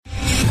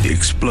The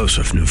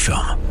explosive new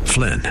film,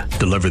 Flynn,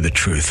 deliver the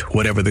truth,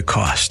 whatever the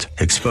cost,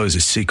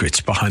 exposes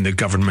secrets behind the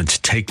government's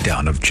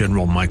takedown of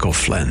General Michael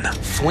Flynn.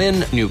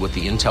 Flynn knew what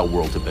the intel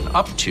world had been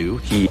up to.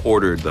 He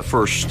ordered the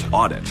first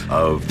audit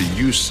of the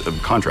use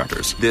of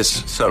contractors.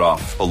 This set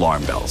off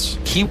alarm bells.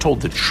 He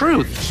told the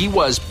truth. He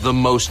was the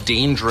most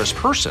dangerous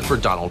person for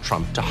Donald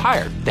Trump to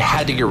hire. They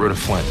had to get rid of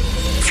Flynn.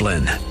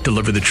 Flynn,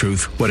 deliver the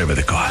truth, whatever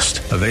the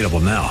cost. Available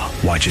now.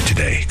 Watch it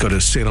today. Go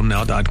to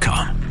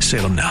salemnow.com.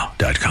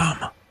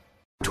 salemnow.com.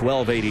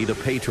 1280 The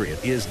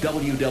Patriot is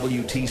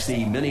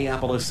WWTC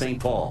Minneapolis, St.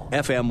 Paul.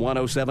 FM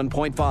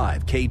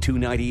 107.5,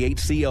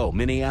 K298CO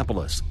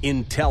Minneapolis.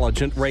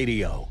 Intelligent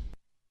Radio.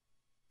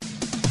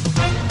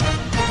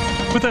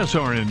 With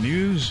SRN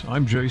News,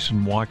 I'm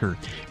Jason Walker.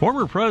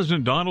 Former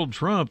President Donald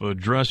Trump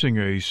addressing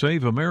a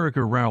Save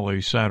America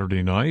rally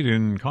Saturday night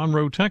in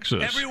Conroe,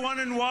 Texas. Everyone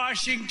in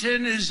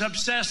Washington is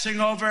obsessing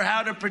over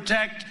how to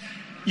protect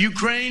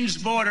Ukraine's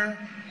border.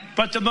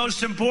 But the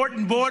most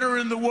important border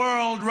in the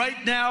world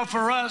right now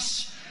for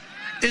us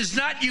is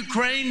not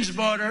Ukraine's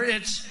border,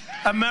 it's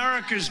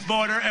America's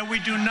border, and we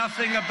do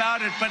nothing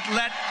about it but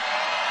let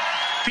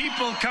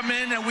people come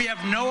in and we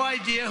have no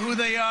idea who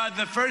they are.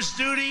 The first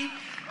duty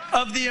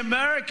of the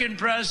American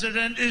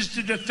president is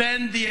to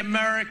defend the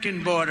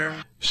American border.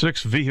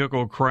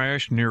 6-vehicle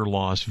crash near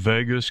Las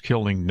Vegas,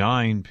 killing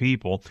 9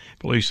 people.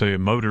 Police say a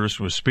motorist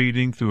was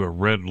speeding through a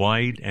red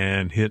light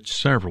and hit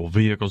several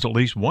vehicles. At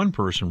least one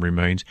person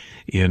remains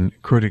in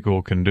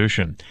critical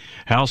condition.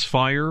 House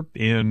fire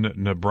in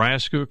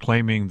Nebraska,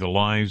 claiming the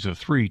lives of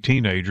 3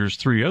 teenagers.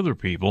 3 other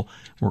people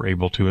were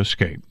able to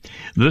escape.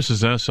 This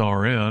is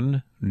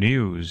SRN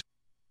News.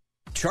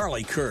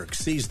 Charlie Kirk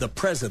sees the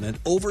president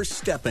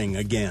overstepping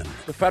again.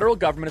 The federal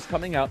government is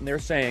coming out and they're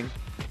saying,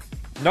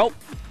 nope,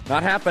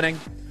 not happening.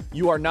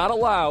 You are not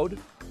allowed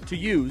to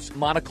use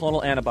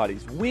monoclonal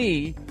antibodies.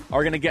 We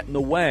are going to get in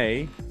the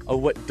way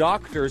of what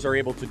doctors are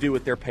able to do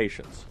with their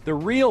patients. The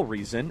real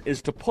reason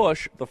is to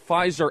push the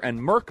Pfizer and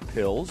Merck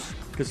pills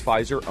because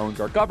Pfizer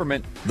owns our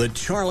government. The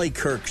Charlie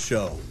Kirk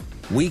Show,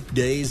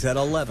 weekdays at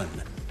 11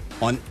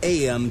 on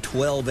AM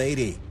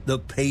 1280, The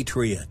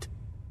Patriot.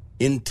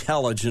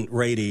 Intelligent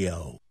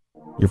Radio.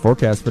 Your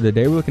forecast for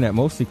today, we're looking at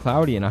mostly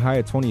cloudy and a high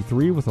of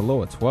 23 with a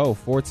low of 12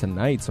 for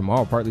tonight.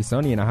 Tomorrow, partly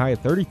sunny and a high of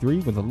 33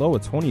 with a low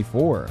of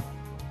 24.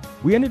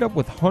 We ended up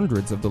with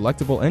hundreds of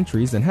delectable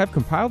entries and have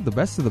compiled the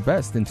best of the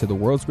best into the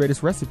World's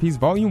Greatest Recipes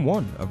Volume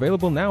 1,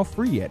 available now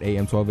free at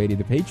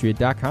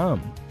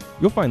am1280thepatriot.com.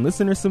 You'll find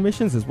listener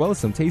submissions as well as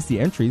some tasty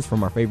entries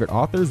from our favorite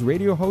authors,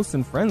 radio hosts,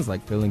 and friends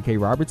like Phil and Kay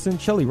Robertson,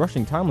 Shelley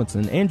Rushing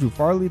Tomlinson, Andrew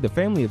Farley, the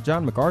family of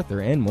John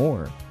MacArthur, and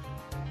more.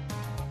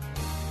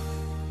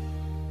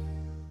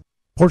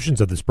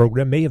 Portions of this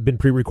program may have been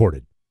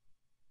pre-recorded.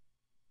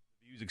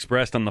 Views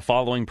expressed on the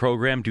following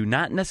program do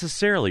not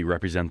necessarily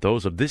represent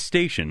those of this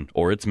station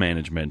or its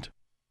management.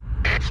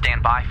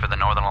 Stand by for the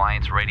Northern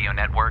Alliance Radio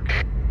Network.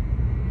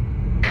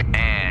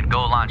 And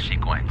go launch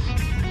sequence.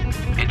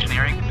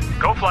 Engineering,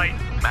 go flight.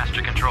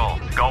 Master control,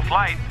 go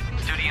flight.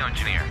 Studio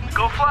engineer,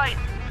 go flight.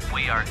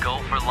 We are go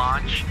for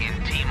launch in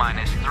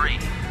T-minus 3,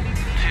 2,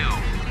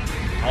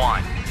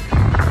 1.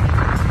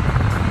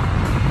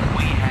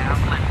 We have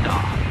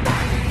liftoff.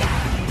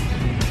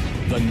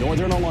 The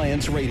Northern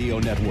Alliance Radio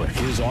Network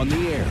is on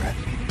the air.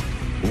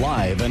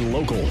 Live and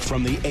local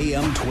from the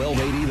AM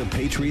 1280 The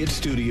Patriot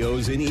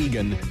Studios in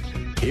Eagan.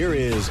 Here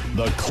is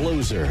the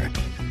closer,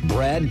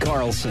 Brad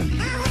Carlson.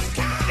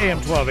 AM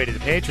 1280 The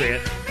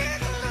Patriot.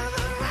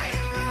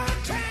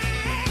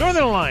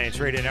 Northern Alliance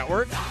Radio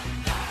Network.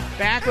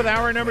 Back with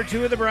hour number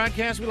 2 of the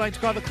broadcast we like to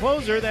call The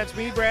Closer. That's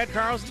me, Brad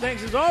Carlson.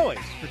 Thanks as always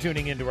for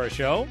tuning into our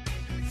show.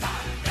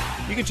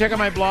 You can check out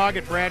my blog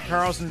at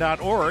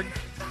bradcarlson.org.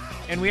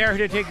 And we are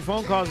here to take your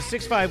phone calls at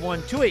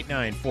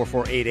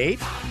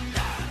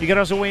 651-289-4488. You can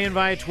also weigh in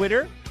via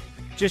Twitter.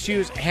 Just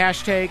use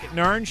hashtag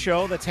NARN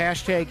Show. That's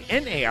hashtag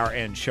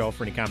NARN Show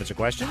for any comments or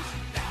questions.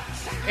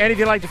 And if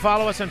you'd like to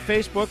follow us on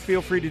Facebook,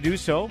 feel free to do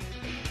so.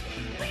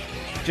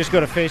 Just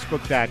go to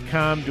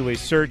facebook.com, do a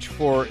search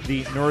for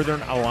the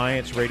Northern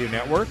Alliance Radio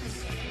Network,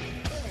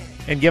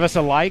 and give us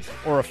a like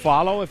or a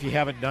follow if you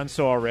haven't done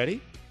so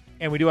already.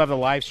 And we do have the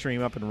live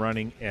stream up and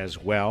running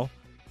as well.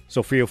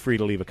 So feel free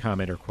to leave a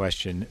comment or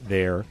question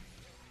there.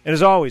 And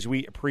as always,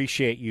 we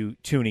appreciate you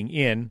tuning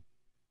in.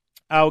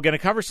 We're going to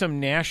cover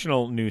some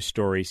national news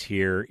stories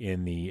here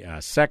in the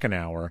second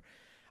hour.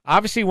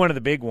 Obviously, one of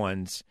the big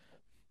ones,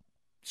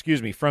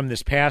 from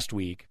this past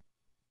week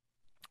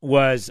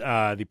was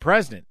the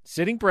president,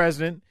 sitting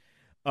president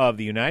of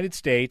the United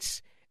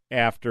States,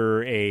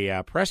 after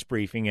a press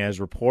briefing as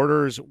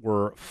reporters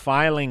were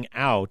filing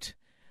out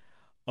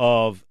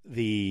of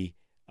the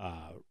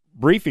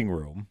briefing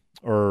room,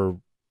 or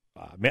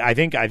I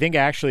think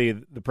actually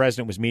the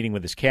president was meeting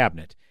with his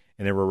cabinet,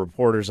 and there were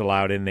reporters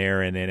allowed in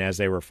there. And then as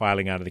they were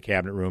filing out of the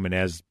cabinet room, and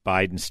as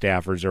Biden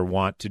staffers are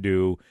wont to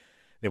do,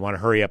 they want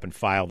to hurry up and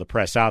file the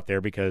press out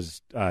there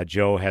because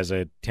Joe has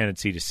a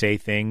tendency to say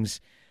things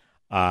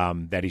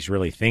that he's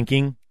really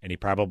thinking, and he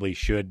probably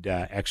should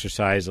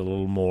exercise a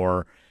little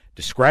more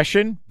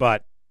discretion,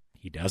 but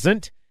he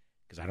doesn't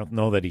because I don't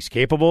know that he's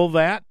capable of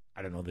that.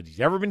 I don't know that he's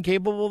ever been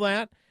capable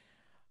of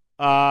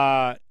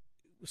that.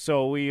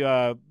 So we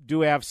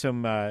do have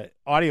some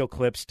audio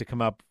clips to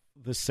come up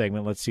this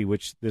segment. Let's see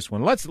this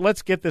one.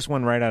 Let's get this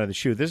one right out of the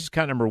chute. This is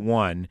cut number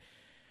 1.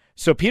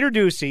 So Peter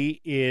Doocy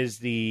is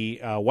the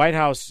White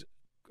House,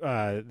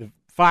 the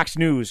Fox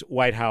News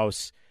White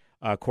House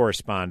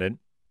correspondent,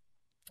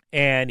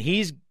 and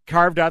he's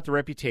carved out the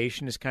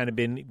reputation as kind of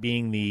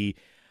being the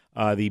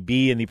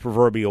bee in the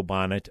proverbial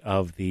bonnet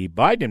of the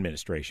Biden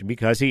administration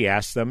because he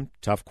asks them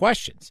tough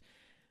questions.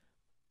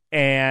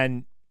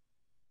 And,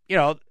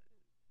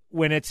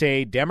 when it's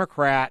a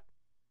Democrat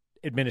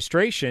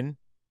administration,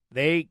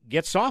 they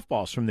get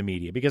softballs from the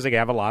media because they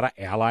have a lot of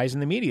allies in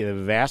the media.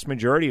 The vast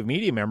majority of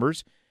media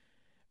members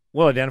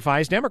will identify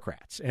as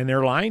Democrats, and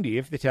they're lying to you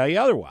if they tell you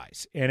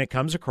otherwise. And it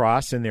comes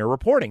across in their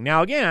reporting.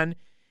 Now, again,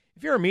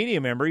 if you're a media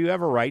member, you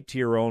have a right to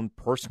your own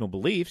personal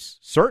beliefs,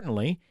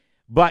 certainly,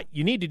 but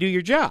you need to do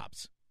your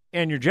jobs.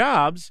 And your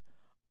jobs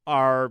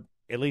are,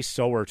 at least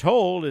so we're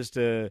told, is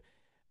to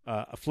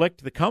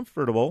afflict the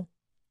comfortable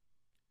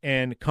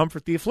and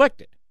comfort the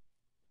afflicted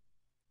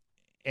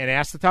and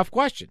ask the tough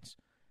questions,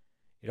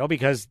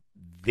 because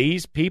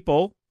these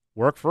people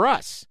work for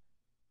us,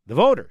 the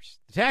voters,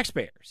 the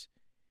taxpayers.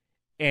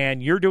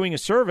 And you're doing a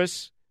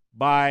service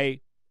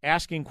by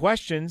asking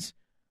questions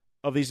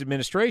of these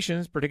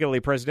administrations, particularly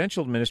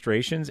presidential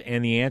administrations,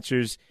 and the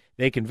answers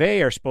they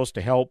convey are supposed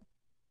to help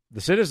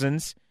the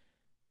citizens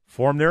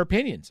form their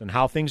opinions on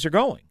how things are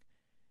going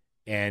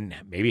and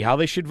maybe how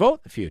they should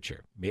vote in the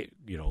future.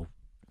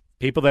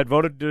 People that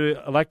voted to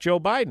elect Joe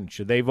Biden,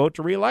 should they vote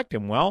to reelect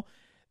him? Well,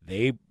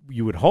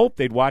 you would hope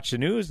they'd watch the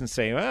news and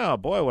say, oh,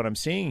 boy, what I'm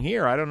seeing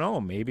here, I don't know.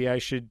 Maybe I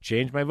should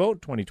change my vote in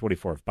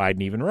 2024 if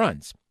Biden even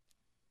runs.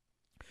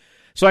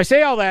 So I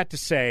say all that to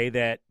say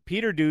that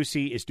Peter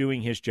Doocy is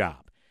doing his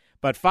job.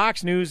 But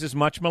Fox News is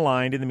much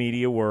maligned in the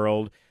media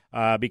world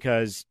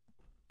because,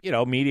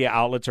 media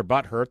outlets are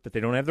butthurt that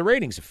they don't have the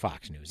ratings of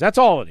Fox News. That's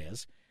all it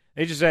is.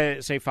 They just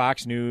say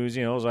Fox News,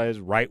 is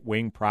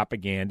right-wing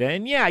propaganda.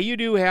 And, yeah, you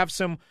do have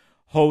some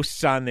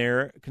hosts on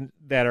there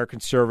that are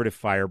conservative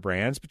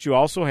firebrands, but you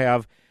also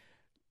have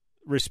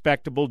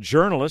respectable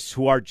journalists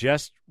who are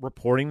just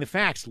reporting the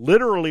facts,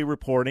 literally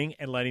reporting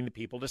and letting the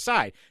people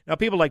decide. Now,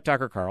 people like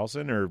Tucker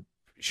Carlson or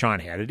Sean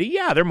Hannity,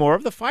 yeah, they're more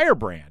of the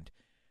firebrand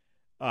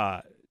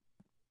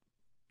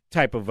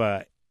type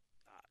of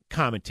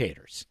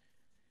commentators.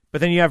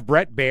 But then you have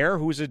Brett Baer,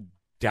 who's a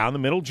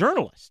down-the-middle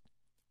journalist,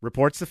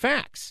 reports the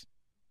facts.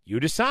 You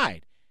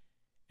decide.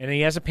 And he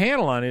has a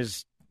panel on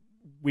his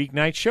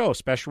weeknight show,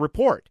 Special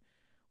Report,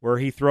 where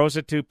he throws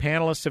it to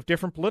panelists of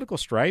different political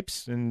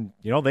stripes, and,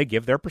 they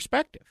give their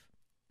perspective.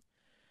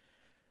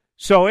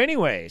 So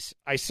anyways,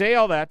 I say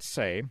all that to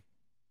say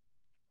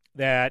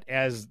that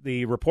as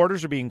the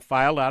reporters are being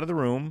filed out of the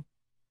room,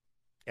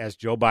 as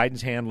Joe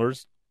Biden's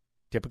handlers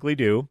typically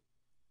do,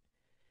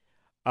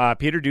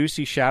 Peter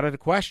Doocy shouted a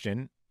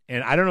question,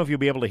 and I don't know if you'll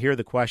be able to hear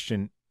the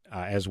question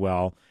as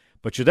well,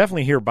 but you'll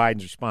definitely hear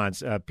Biden's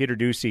response. Peter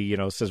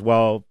Doocy, says,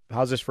 well,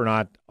 how's this for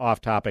an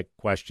off-topic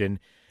question?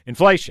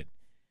 Inflation.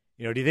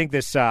 Do you think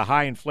this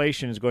high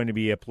inflation is going to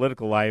be a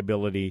political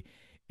liability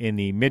in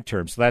the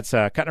midterm? So that's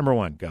cut number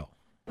 1. Go.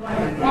 Why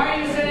are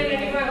you sending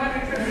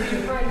 8,500 trips to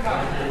Ukraine,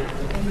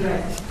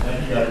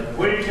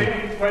 What do you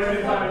think,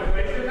 President Biden?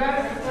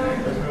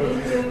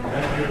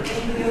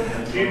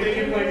 Do you think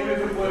inflation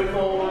is a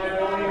political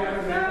liability?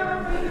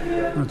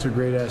 No, it's a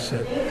great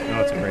asset.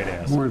 No, it's a great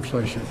asset. More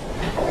inflation.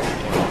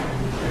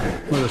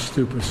 What a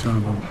stupid son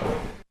of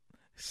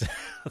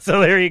a... So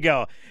there you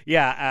go.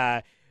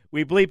 Yeah,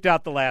 we bleeped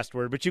out the last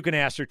word, but you can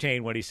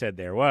ascertain what he said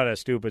there. What a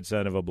stupid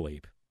son of a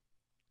bleep.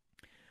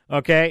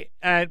 Okay,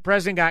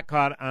 President got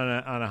caught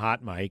on a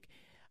hot mic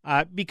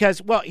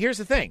because, well, here's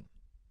the thing.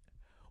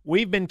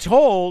 We've been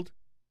told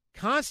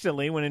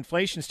constantly when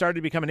inflation started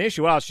to become an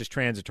issue, well, it's just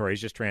transitory.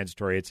 It's just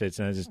transitory.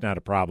 It's not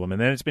a problem. And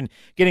then it's been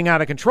getting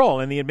out of control,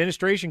 and the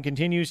administration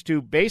continues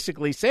to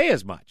basically say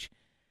as much.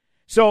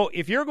 So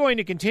if you're going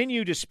to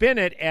continue to spin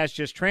it as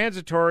just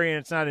transitory and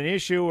it's not an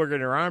issue, we're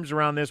getting our arms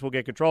around this, we'll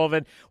get control of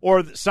it,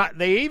 or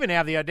they even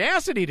have the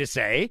audacity to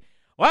say,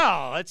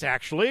 well, it's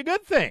actually a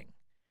good thing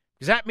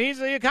because that means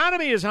the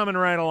economy is humming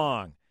right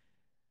along.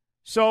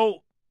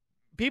 So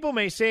people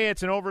may say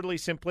it's an overly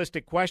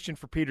simplistic question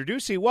for Peter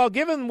Doocy. Well,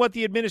 given what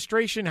the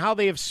administration, how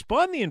they have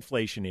spun the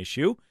inflation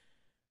issue,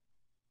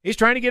 he's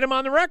trying to get him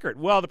on the record.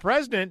 Well, the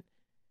president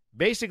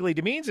basically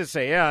demeans it,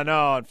 say, yeah,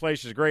 no,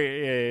 inflation is great.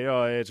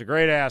 It's a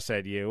great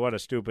asset. What a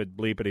stupid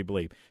bleepity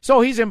bleep. So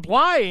he's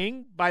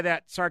implying by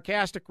that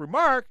sarcastic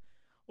remark,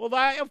 well,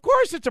 of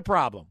course it's a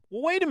problem.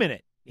 Well, wait a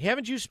minute.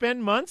 Haven't you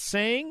spent months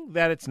saying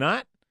that it's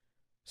not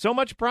so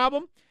much a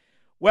problem?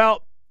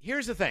 Well,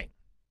 here's the thing.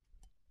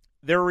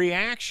 Their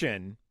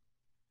reaction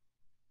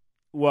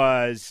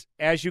was,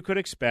 as you could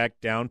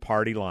expect, down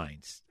party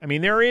lines. I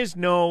mean,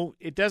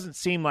 it doesn't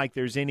seem like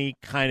there's any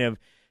kind of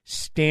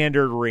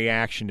standard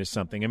reaction to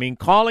something. I mean,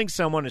 calling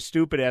someone a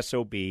stupid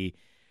SOB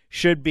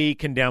should be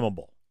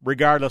condemnable,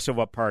 regardless of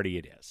what party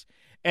it is.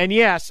 And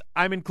yes,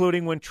 I'm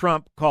including when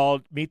Trump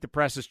called Meet the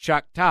Press's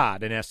Chuck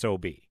Todd an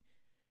SOB.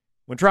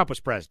 When Trump was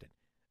president.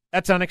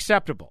 That's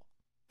unacceptable.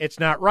 It's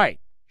not right.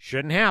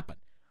 Shouldn't happen.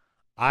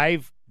 I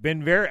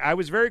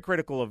was very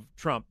critical of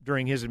Trump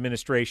during his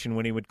administration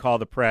when he would call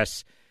the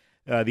press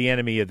the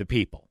enemy of the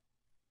people.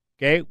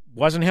 Okay?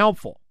 Wasn't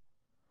helpful.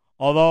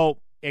 Although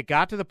it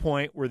got to the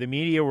point where the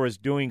media was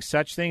doing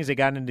such things, they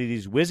got into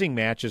these whizzing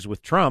matches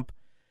with Trump.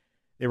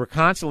 They were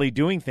constantly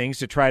doing things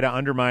to try to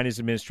undermine his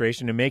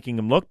administration and making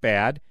him look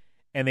bad,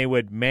 and they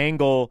would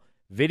mangle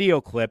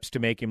video clips to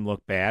make him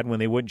look bad when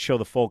they wouldn't show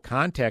the full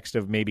context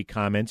of maybe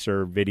comments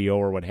or video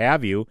or what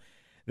have you,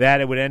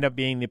 that it would end up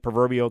being the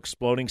proverbial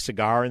exploding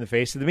cigar in the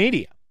face of the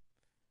media.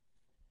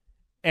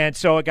 And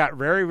so it got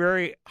very,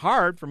 very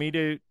hard for me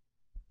to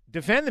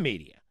defend the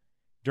media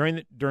during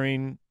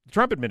the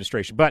Trump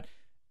administration. But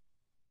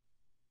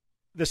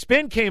the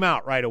spin came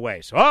out right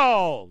away.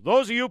 So,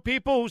 those of you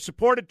people who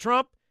supported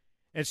Trump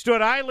and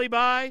stood idly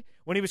by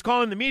when he was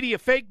calling the media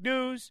fake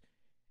news,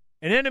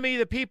 an enemy of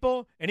the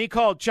people, and he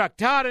called Chuck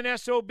Todd an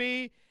SOB,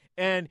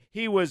 and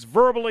he was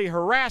verbally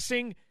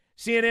harassing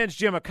CNN's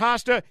Jim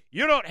Acosta,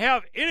 you don't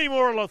have any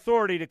moral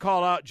authority to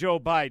call out Joe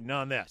Biden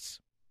on this.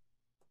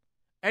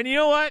 And you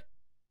know what?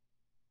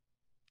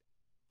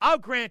 I'll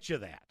grant you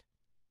that.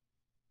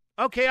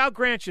 Okay, I'll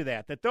grant you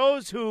that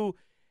those who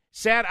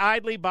sat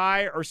idly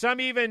by, or some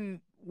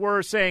even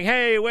were saying,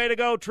 hey, way to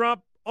go,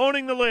 Trump,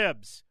 owning the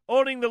libs,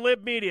 owning the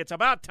lib media. It's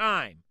about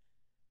time.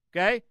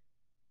 Okay?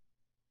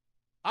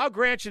 I'll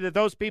grant you that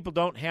those people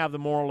don't have the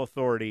moral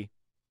authority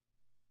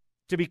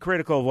to be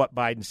critical of what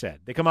Biden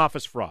said. They come off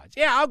as frauds.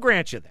 Yeah, I'll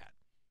grant you that.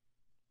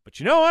 But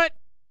you know what?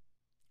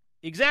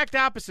 The exact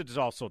opposite is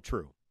also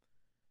true.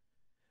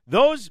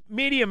 Those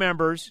media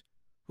members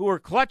who are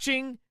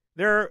clutching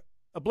their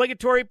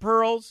obligatory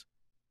pearls,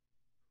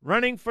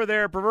 running for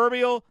their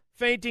proverbial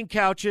fainting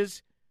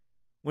couches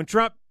when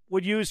Trump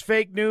would use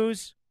fake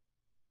news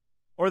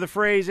or the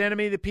phrase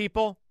enemy of the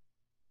people,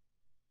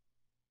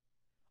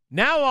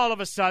 now all of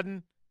a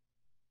sudden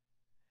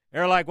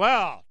they're like,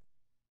 well,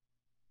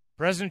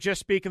 President just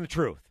speaking the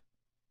truth.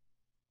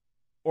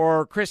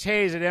 Or Chris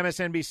Hayes at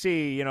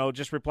MSNBC,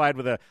 just replied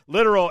with a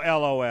literal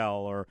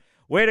LOL, or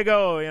way to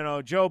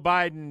go, Joe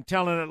Biden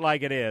telling it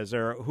like it is,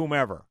 or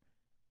whomever.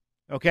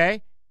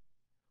 Okay?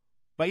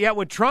 But yet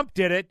when Trump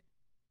did it,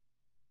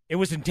 it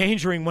was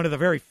endangering one of the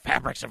very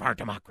fabrics of our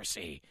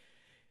democracy.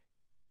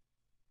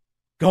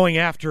 Going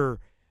after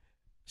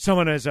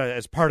someone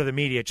as part of the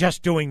media,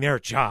 just doing their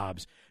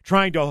jobs,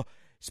 trying to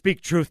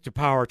speak truth to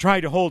power,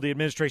 trying to hold the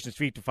administration's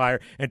feet to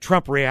fire, and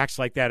Trump reacts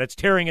like that. It's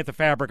tearing at the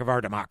fabric of our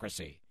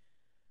democracy.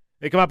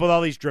 They come up with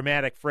all these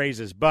dramatic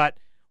phrases, but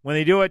when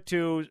they do it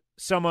to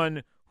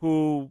someone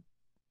who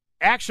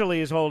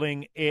actually is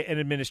holding an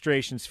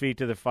administration's feet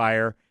to the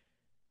fire,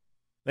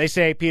 they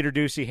say Peter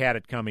Doocy had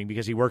it coming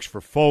because he works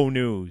for faux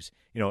news.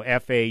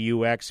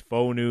 FAUX,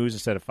 faux news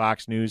instead of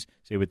Fox News.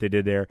 See what they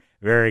did there?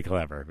 Very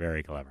clever,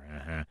 very clever.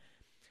 Uh-huh.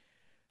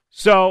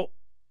 So,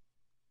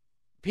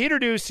 Peter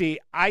Doocy,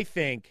 I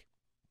think,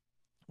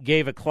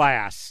 gave a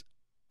class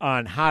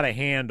on how to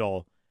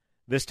handle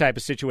this type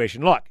of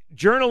situation. Look,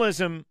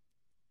 journalism,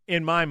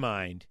 in my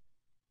mind,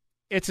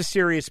 it's a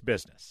serious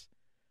business.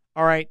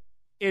 All right?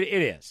 It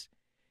is.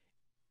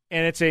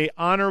 And it's a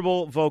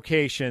honorable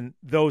vocation,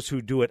 those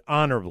who do it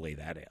honorably,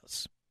 that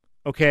is.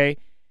 Okay?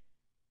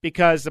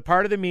 Because the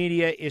part of the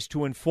media is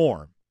to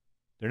inform.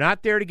 They're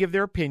not there to give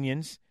their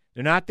opinions.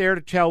 They're not there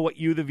to tell what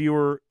you, the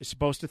viewer, is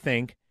supposed to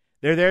think.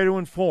 They're there to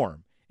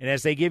inform. And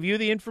as they give you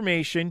the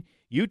information,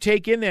 you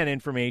take in that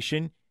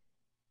information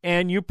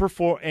and you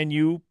perform and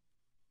you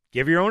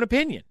give your own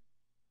opinion.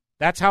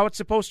 That's how it's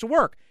supposed to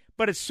work.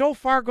 But it's so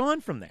far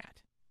gone from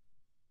that.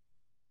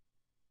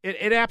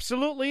 It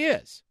absolutely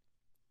is.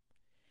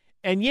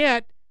 And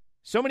yet,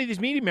 so many of these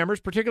media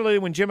members, particularly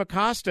when Jim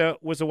Acosta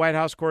was a White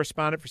House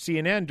correspondent for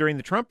CNN during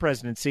the Trump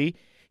presidency,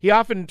 he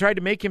often tried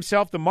to make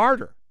himself the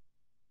martyr,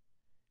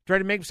 tried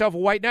to make himself a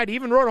white knight. He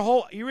even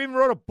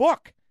wrote a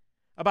book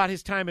about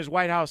his time as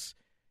White House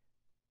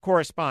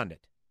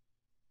correspondent.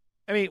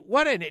 I mean,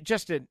 what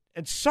just an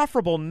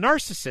insufferable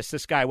narcissist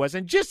this guy was.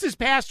 And just this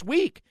past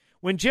week,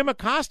 when Jim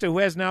Acosta, who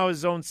has now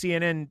his own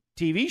CNN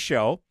TV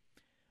show,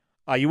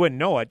 you wouldn't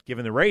know it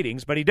given the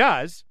ratings, but he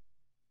does.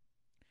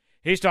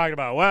 He's talking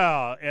about,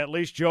 well, at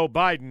least Joe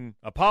Biden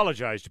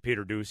apologized to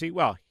Peter Doocy.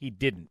 Well, he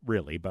didn't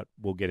really, but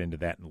we'll get into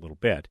that in a little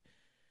bit.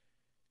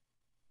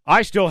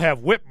 I still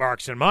have whip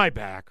marks in my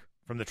back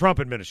from the Trump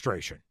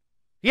administration.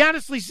 He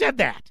honestly said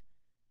that.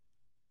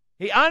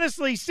 He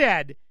honestly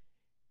said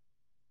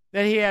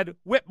that he had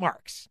whip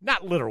marks.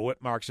 Not literal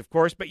whip marks, of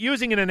course, but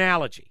using an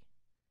analogy.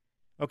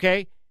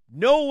 Okay?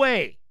 No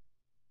way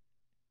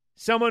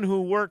someone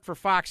who worked for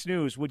Fox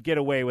News would get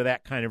away with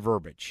that kind of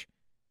verbiage.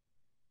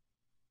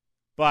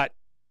 But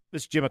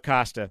this is Jim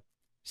Acosta,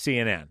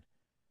 CNN.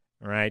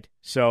 All right?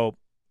 So,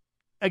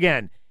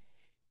 again,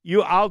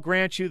 I'll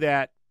grant you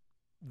that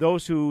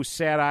those who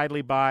sat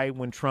idly by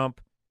when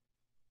Trump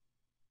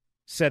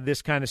said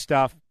this kind of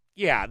stuff,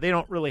 yeah, they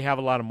don't really have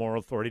a lot of moral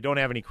authority, don't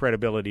have any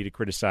credibility to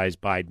criticize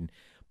Biden.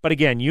 But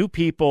again, you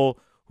people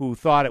who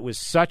thought it was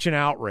such an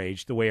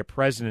outrage the way a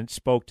president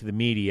spoke to the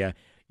media.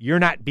 You're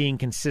not being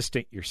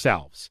consistent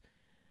yourselves,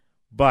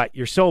 but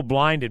you're so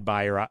blinded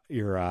by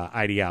your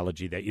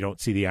ideology that you don't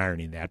see the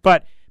irony in that.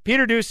 But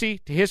Peter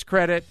Doocy, to his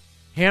credit,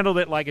 handled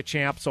it like a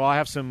champ, so I'll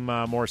have some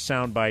more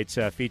sound bites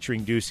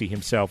featuring Doocy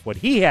himself, what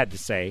he had to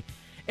say.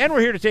 And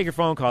we're here to take your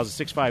phone calls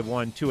at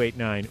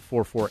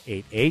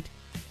 651-289-4488.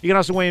 You can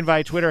also weigh in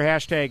via Twitter,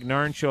 hashtag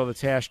NARN Show.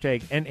 That's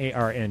hashtag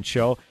NARN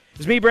Show.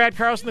 It's me, Brad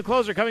Carlson, the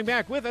closer, coming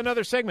back with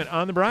another segment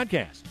on the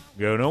broadcast.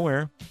 Go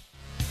nowhere.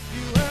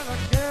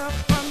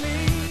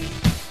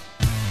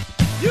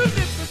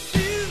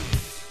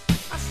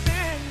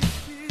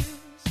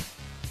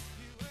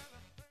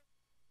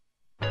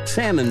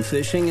 Salmon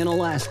fishing in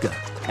Alaska,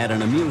 at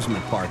an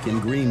amusement park in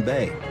Green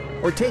Bay,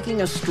 or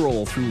taking a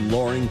stroll through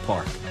Loring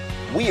Park.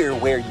 We're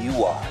where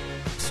you are.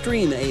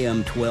 Stream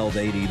AM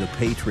 1280 The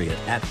Patriot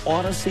at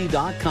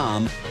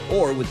Odyssey.com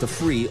or with the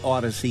free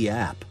Odyssey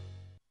app.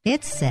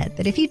 It's said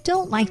that if you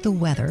don't like the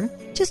weather,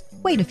 just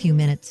wait a few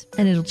minutes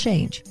and it'll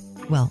change.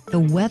 Well, the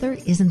weather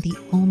isn't the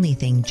only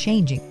thing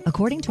changing.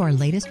 According to our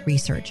latest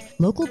research,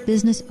 local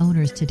business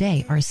owners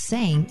today are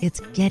saying it's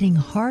getting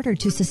harder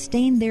to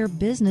sustain their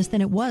business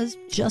than it was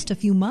just a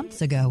few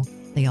months ago.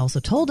 They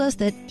also told us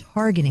that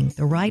targeting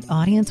the right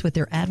audience with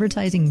their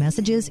advertising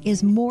messages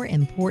is more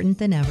important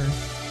than ever.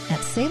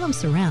 At Salem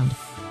Surround,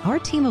 our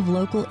team of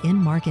local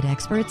in-market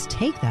experts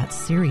take that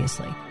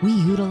seriously. We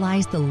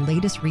utilize the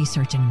latest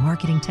research in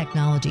marketing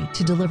technology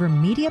to deliver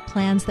media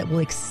plans that will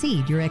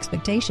exceed your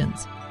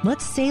expectations. Let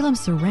Salem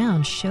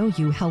Surround show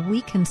you how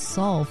we can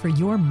solve for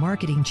your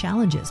marketing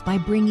challenges by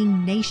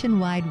bringing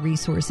nationwide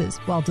resources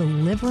while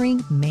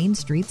delivering Main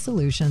Street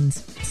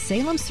solutions.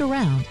 Salem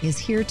Surround is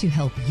here to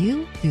help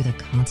you through the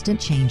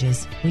constant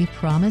changes. We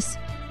promise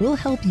we'll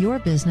help your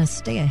business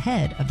stay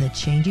ahead of the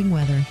changing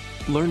weather.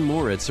 Learn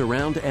more at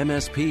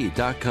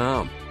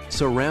surroundmsp.com.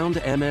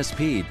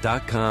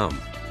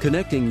 Surroundmsp.com.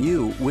 Connecting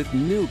you with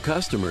new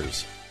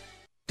customers.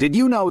 Did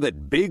you know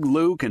that Big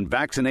Lou can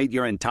vaccinate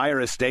your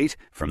entire estate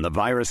from the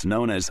virus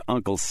known as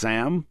Uncle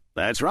Sam?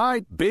 That's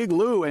right. Big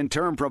Lou and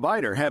Term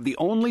Provider have the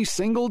only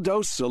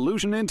single-dose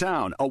solution in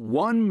town, a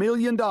 $1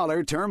 million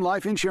term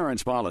life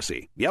insurance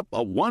policy. Yep,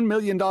 a $1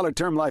 million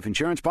term life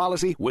insurance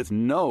policy with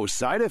no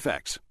side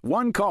effects.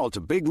 One call to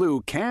Big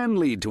Lou can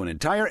lead to an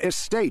entire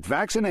estate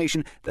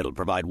vaccination that'll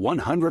provide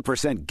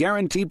 100%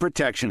 guaranteed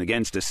protection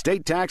against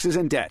estate taxes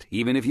and debt,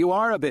 even if you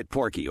are a bit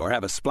porky or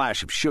have a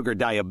splash of sugar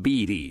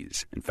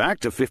diabetes. In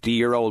fact, a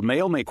 50-year-old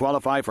male may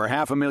qualify for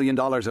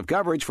 $500,000 of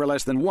coverage for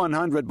less than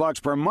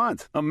 $100 per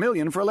month, $1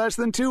 million for less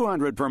than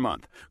 $200 per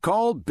month.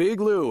 Call Big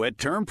Lou at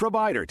Term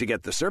Provider to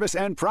get the service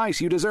and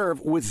price you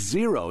deserve with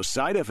zero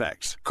side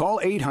effects.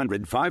 Call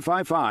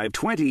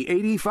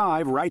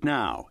 800-555-2085 right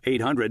now.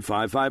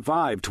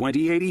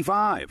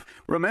 800-555-2085.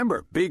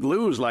 Remember, Big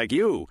Lou's like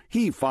you.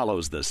 He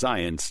follows the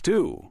science,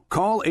 too.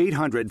 Call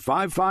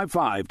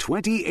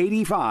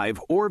 800-555-2085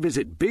 or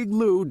visit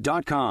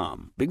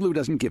biglou.com. Big Lou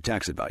doesn't give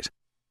tax advice.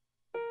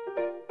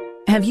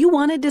 Have you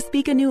wanted to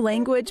speak a new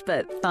language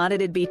but thought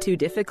it'd be too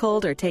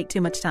difficult or take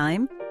too much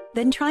time?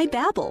 Then try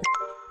Babbel.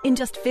 In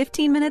just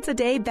 15 minutes a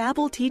day,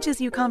 Babbel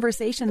teaches you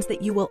conversations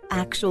that you will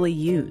actually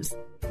use.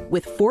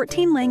 With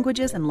 14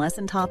 languages and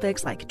lesson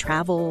topics like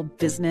travel,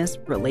 business,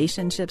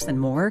 relationships, and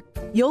more,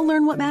 you'll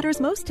learn what matters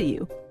most to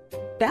you.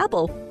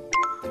 Babbel.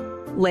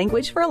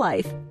 Language for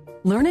life.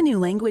 Learn a new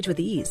language with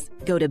ease.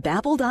 Go to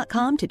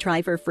Babbel.com to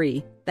try for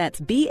free. That's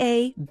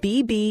BABBEL.com.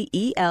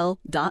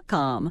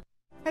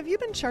 Have you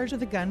been charged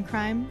with a gun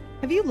crime?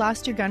 Have you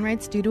lost your gun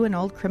rights due to an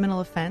old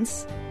criminal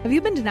offense? Have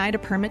you been denied a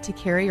permit to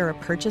carry or a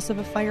purchase of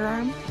a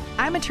firearm?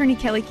 I'm attorney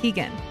Kelly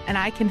Keegan, and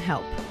I can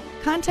help.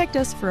 Contact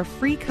us for a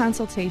free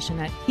consultation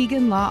at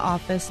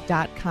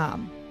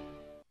KeeganLawOffice.com.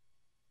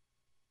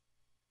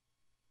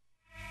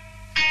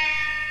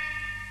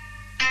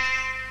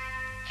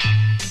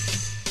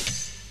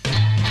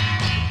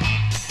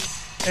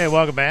 Hey,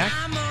 welcome back.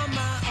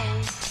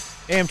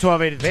 AM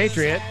 1280 The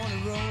Patriot.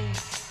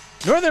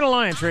 Northern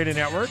Alliance Radio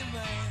Network.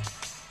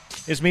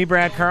 It's me,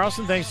 Brad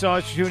Carlson. Thanks so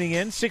much for tuning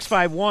in.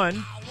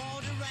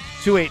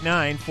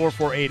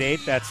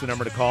 651-289-4488. That's the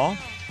number to call.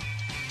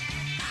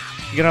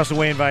 You can also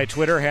weigh in via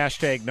Twitter,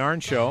 hashtag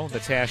NARN Show.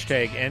 That's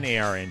hashtag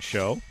NARN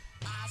Show.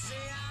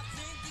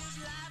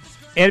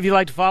 And if you'd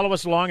like to follow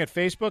us along at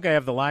Facebook, I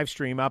have the live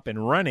stream up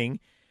and running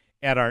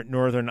at our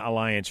Northern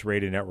Alliance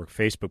Radio Network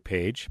Facebook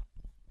page.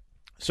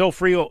 So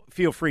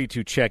feel free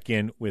to check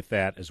in with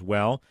that as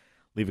well.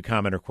 Leave a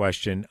comment or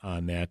question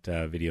on that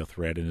video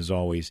thread. And as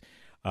always,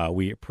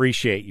 we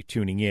appreciate you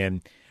tuning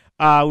in.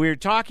 We were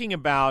talking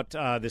about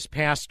this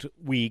past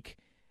week,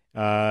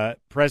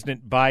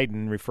 President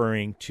Biden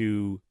referring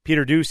to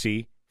Peter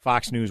Doocy,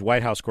 Fox News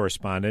White House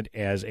correspondent,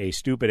 as a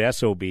stupid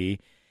SOB. And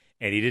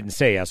he didn't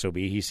say SOB.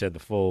 He said the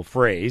full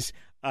phrase.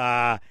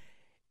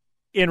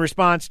 In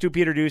response to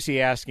Peter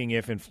Doocy asking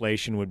if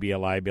inflation would be a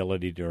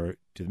liability to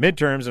the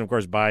midterms. And, of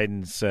course,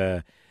 Biden's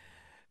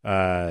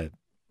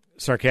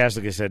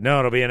sarcastically said, no,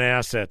 it'll be an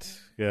asset.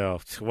 You know,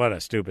 what a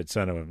stupid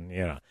son of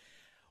a,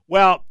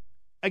 Well,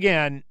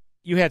 again,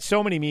 you had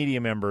so many media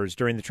members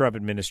during the Trump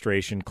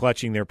administration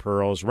clutching their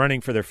pearls,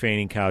 running for their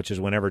fainting couches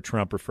whenever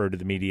Trump referred to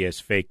the media as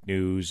fake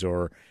news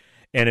or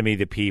enemy of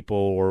the people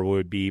or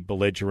would be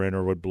belligerent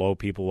or would blow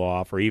people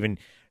off, or even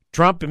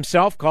Trump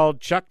himself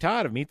called Chuck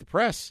Todd of Meet the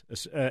Press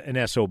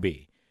an SOB.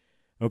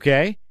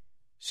 Okay?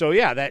 So,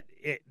 yeah,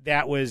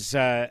 that was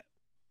that.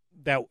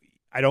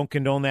 I don't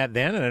condone that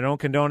then, and I don't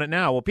condone it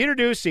now. Well, Peter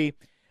Doocy,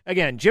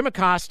 again, Jim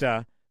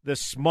Acosta, the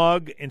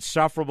smug,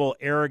 insufferable,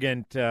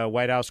 arrogant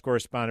White House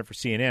correspondent for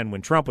CNN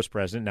when Trump was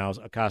president. Now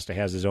Acosta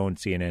has his own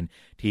CNN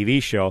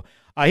TV show.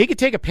 He could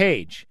take a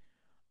page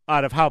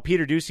out of how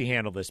Peter Doocy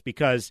handled this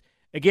because,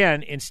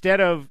 again, instead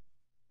of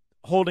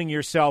holding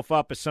yourself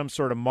up as some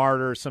sort of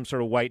martyr, some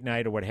sort of white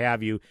knight or what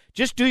have you,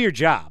 just do your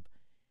job.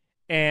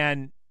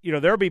 And,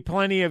 there'll be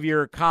plenty of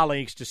your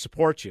colleagues to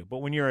support you. But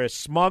when you're a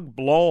smug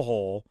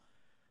blowhole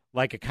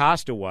like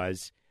Acosta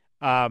was,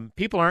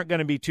 people aren't going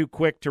to be too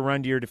quick to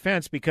run to your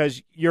defense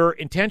because you're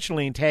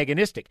intentionally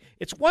antagonistic.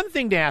 It's one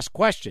thing to ask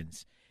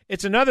questions.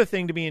 It's another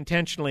thing to be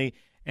intentionally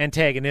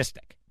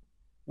antagonistic,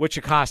 which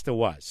Acosta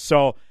was.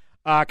 So,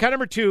 cut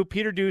number 2,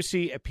 Peter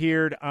Doocy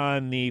appeared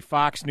on the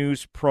Fox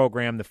News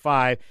program, The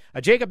Five.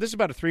 Jacob, this is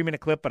about a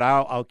 3-minute clip, but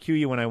I'll cue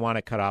you when I want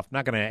to cut off. I'm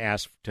not going to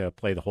ask to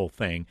play the whole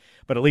thing,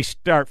 but at least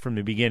start from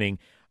the beginning.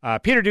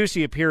 Peter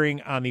Doocy appearing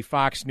on the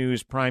Fox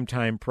News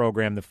primetime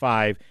program, The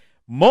Five,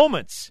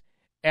 moments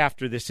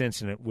after this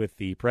incident with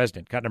the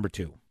president. Cut number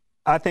 2.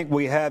 I think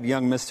we have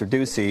young Mr.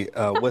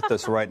 Doocy with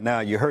us right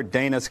now. You heard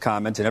Dana's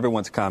comments and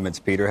everyone's comments,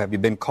 Peter. Have you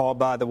been called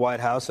by the White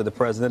House or the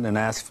president and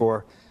asked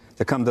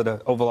to come to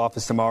the Oval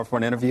Office tomorrow for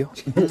an interview?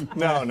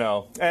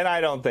 No. And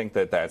I don't think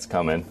that's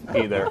coming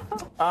either.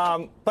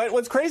 But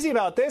what's crazy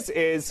about this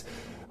is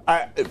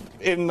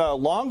in the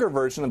longer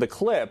version of the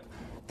clip,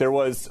 there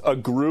was a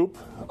group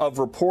of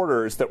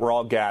reporters that were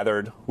all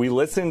gathered. We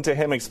listened to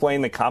him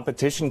explain the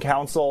Competition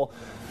Council,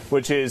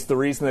 which is the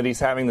reason that he's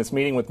having this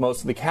meeting with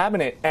most of the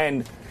cabinet.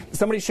 And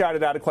somebody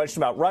shouted out a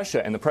question about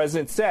Russia, and the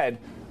president said,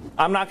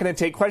 I'm not going to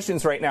take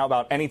questions right now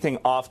about anything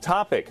off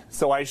topic.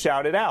 So I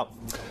shouted out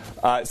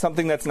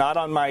something that's not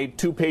on my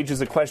 2 pages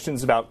of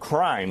questions about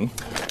crime.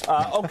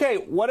 Okay,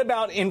 what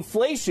about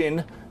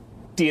inflation?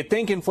 Do you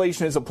think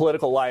inflation is a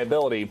political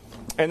liability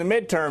in the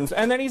midterms?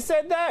 And then he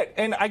said that,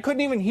 and I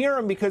couldn't even hear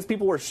him because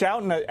people were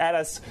shouting at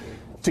us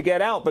to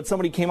get out. But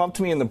somebody came up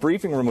to me in the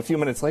briefing room a few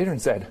minutes later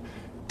and said,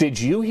 did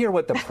you hear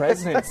what the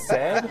president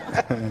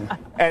said?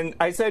 And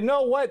I said,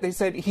 no, what? They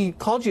said, he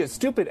called you a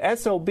stupid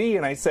SOB.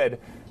 And I said,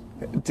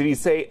 did he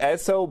say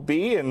SOB?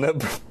 And the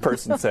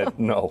person said,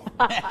 no.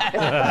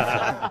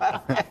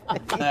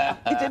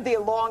 He did the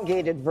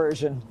elongated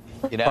version.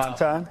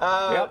 Fontaine?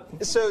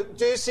 Yep. So,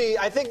 Doocy,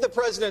 I think the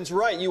president's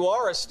right. You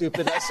are a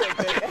stupid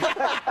SOB.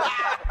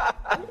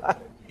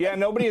 Yeah,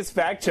 nobody has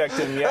fact-checked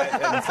him yet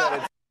and said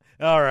it's...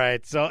 All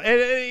right. So,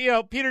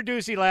 Peter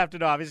Doocy laughed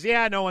it off. He said,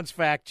 yeah, no one's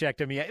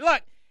fact-checked him yet.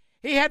 Look,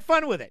 he had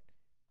fun with it.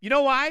 You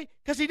know why?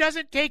 Because he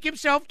doesn't take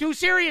himself too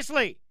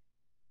seriously.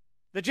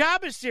 The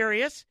job is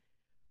serious,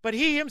 but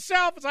he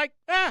himself is like,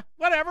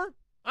 whatever.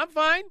 I'm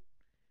fine.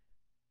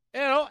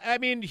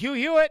 Hugh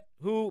Hewitt,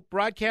 who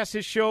broadcasts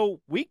his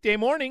show weekday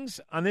mornings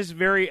on these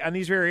very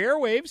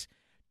airwaves,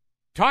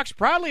 talks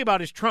proudly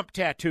about his Trump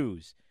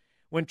tattoos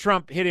when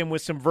Trump hit him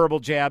with some verbal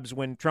jabs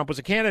when Trump was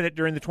a candidate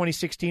during the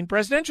 2016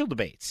 presidential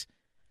debates.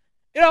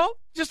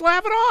 Just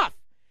laugh it off.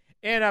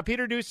 And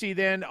Peter Doocy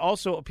then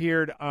also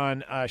appeared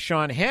on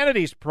Sean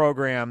Hannity's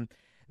program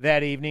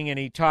that evening, and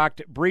he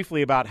talked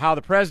briefly about how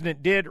the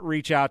president did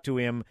reach out to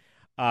him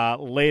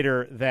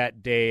later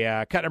that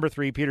day. Cut number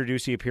 3, Peter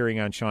Doocy appearing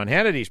on Sean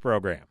Hannity's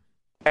program.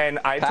 And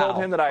I told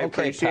him that I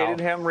appreciated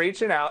him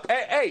reaching out.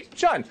 Hey,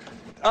 Sean,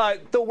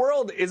 the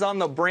world is on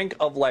the brink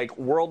of like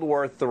World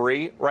War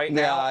III right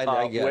now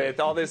I get with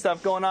all this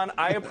stuff going on.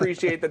 I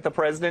appreciate that the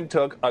president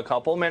took a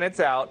couple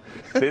minutes out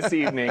this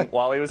evening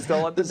while he was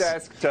still at the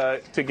desk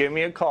to give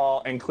me a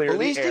call and clear the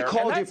air. At least he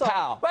called you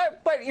pal.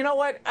 But you know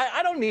what?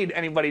 I don't need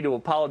anybody to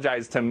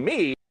apologize to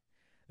me.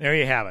 There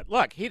you have it.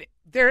 Look,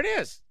 there it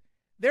is.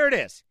 There it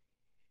is.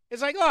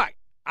 It's like, look,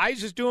 I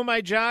was just doing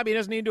my job. He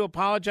doesn't need to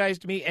apologize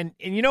to me. And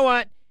you know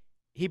what?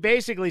 He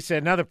basically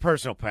said, another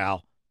personal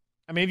pal.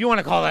 I mean, if you want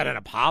to call that an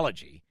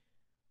apology,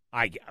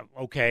 I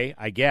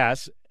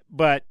guess.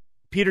 But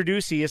Peter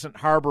Doocy isn't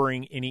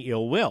harboring any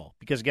ill will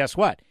because guess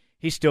what?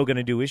 He's still going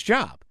to do his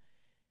job.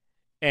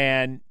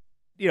 And,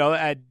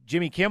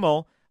 Jimmy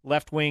Kimmel,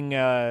 left-wing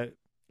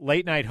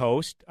late-night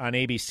host on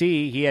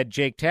ABC, he had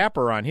Jake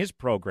Tapper on his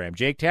program.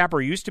 Jake Tapper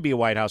used to be a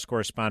White House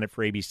correspondent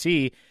for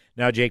ABC.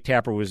 Now Jake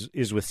Tapper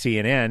is with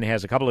CNN,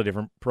 has a couple of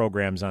different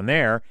programs on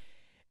there.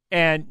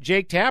 And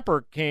Jake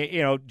Tapper,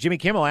 Jimmy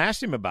Kimmel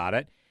asked him about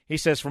it. He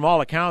says, from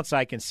all accounts,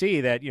 I can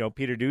see that,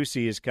 Peter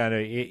Doocy is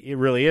it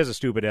really is a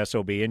stupid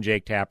SOB. And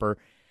Jake Tapper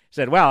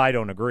said, well, I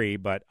don't agree,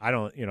 but I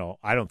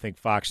don't think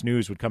Fox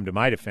News would come to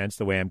my defense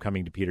the way I'm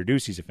coming to Peter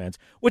Doocy's defense,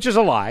 which is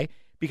a lie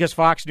because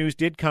Fox News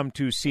did come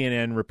to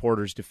CNN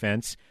reporters'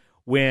 defense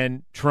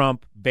when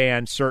Trump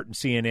banned certain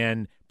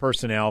CNN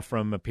personnel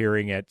from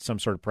appearing at some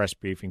sort of press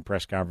briefing,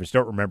 press conference.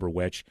 Don't remember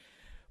which.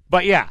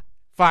 But yeah,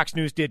 Fox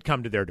News did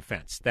come to their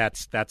defense.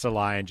 That's a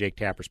lie on Jake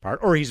Tapper's part,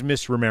 or he's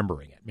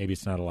misremembering it. Maybe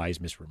it's not a lie, he's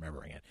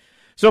misremembering it.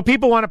 So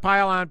people want to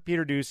pile on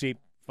Peter Doocy.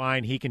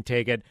 Fine, he can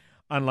take it.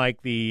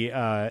 Unlike the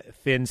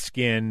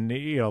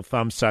thin-skinned,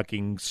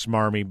 thumb-sucking,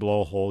 smarmy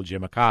blowhole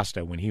Jim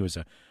Acosta when he was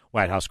a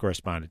White House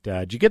correspondent.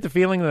 Did you get the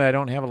feeling that I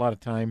don't have a lot of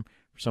time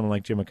for someone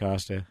like Jim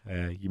Acosta?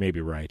 You may be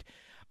right.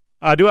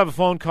 I do have a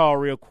phone call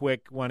real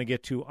quick. Want to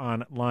get to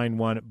on line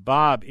one.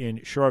 Bob in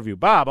Shoreview.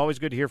 Bob, always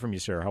good to hear from you,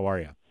 sir. How are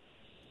you?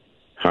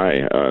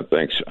 Hi,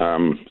 thanks.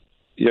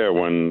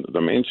 When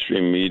the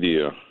mainstream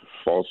media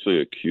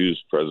falsely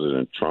accused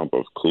President Trump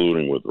of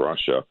colluding with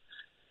Russia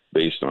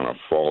based on a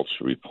false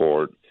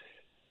report,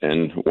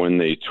 and when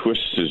they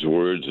twist his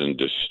words and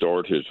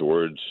distort his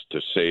words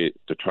to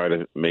try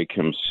to make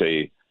him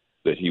say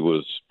that he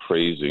was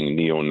praising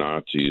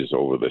neo-Nazis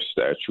over the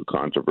statue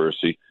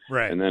controversy,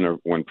 right? And then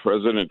when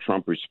President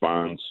Trump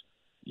responds,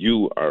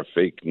 "You are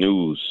fake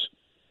news,"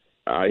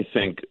 I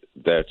think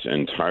that's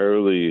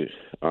entirely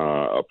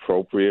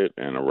appropriate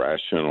and a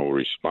rational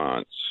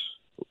response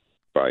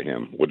by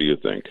him. What do you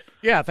think?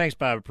 Yeah, thanks,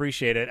 Bob.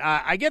 Appreciate it.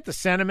 I get the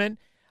sentiment.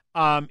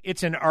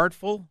 It's an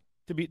artful,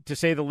 to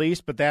say the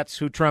least, but that's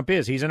who Trump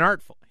is. He's an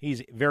artful.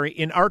 He's very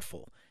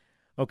inartful.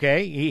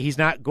 Okay, he's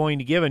not going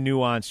to give a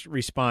nuanced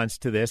response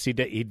to this.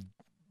 He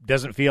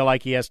doesn't feel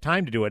like he has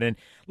time to do it. And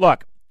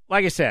look,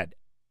 like I said,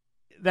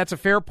 that's a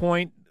fair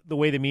point. The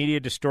way the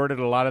media distorted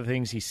a lot of the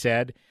things he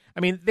said.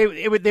 I mean,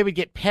 they would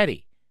get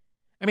petty.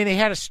 I mean, they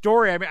had a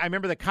story. I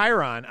remember the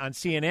Chiron on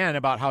CNN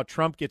about how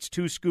Trump gets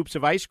 2 scoops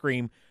of ice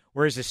cream,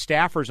 whereas his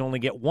staffers only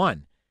get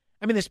 1.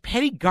 I mean, this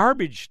petty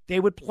garbage they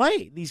would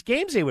play, these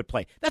games they would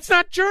play. That's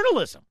not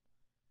journalism.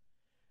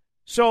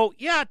 So,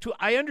 yeah,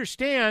 I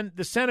understand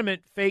the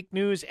sentiment, fake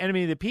news,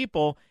 enemy of the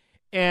people,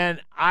 and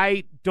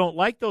I don't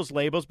like those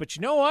labels. But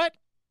you know what?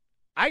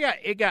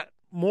 It got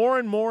more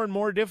and more and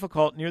more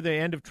difficult near the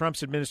end of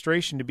Trump's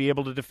administration to be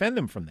able to defend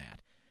them from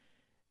that.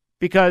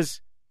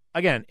 Because,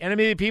 again,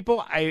 enemy of the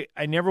people, I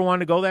never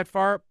wanted to go that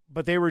far,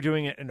 but they were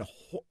doing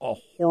a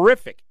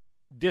horrific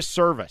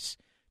disservice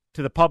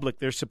to the public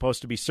they're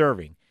supposed to be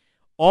serving,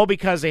 all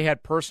because they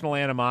had personal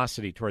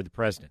animosity toward the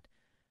president.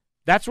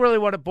 That's really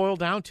what it boiled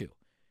down to.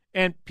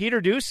 And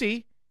Peter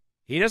Doocy,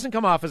 he doesn't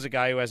come off as a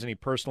guy who has any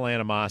personal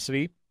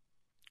animosity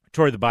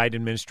toward the Biden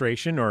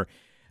administration or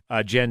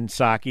Jen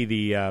Psaki,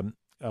 the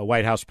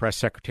White House press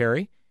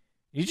secretary.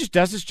 He just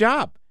does his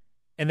job.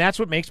 And that's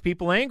what makes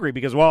people angry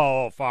because,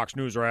 well, Fox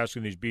News are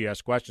asking these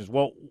BS questions.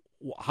 Well,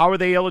 how are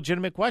they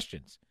illegitimate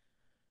questions?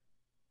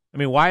 I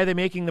mean, why are they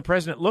making the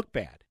president look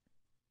bad?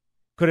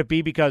 Could it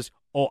be because,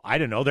 I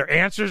don't know, their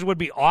answers would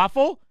be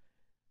awful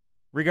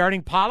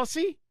regarding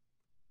policy?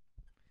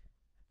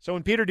 So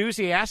when Peter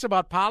Doocy asks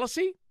about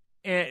policy,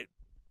 it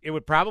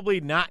would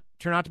probably not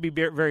turn out to be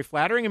very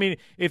flattering. I mean,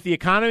 if the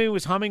economy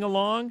was humming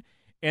along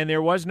and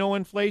there was no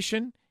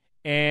inflation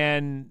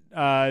and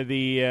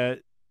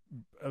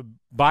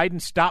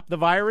Biden stopped the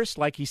virus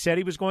like he said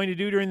he was going to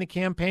do during the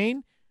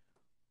campaign,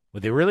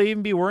 would they really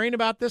even be worrying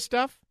about this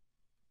stuff?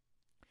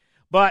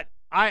 But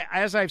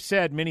as I've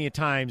said many a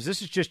times,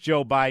 this is just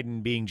Joe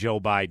Biden being Joe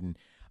Biden.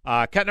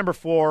 Cut number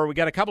 4, we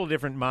got a couple of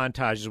different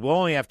montages. We'll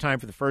only have time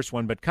for the first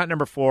one, but cut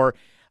number 4,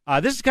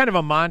 this is kind of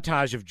a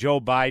montage of Joe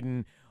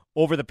Biden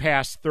over the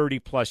past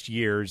 30-plus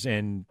years,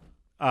 and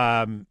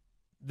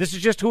this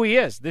is just who he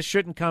is. This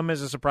shouldn't come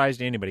as a surprise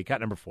to anybody. Cut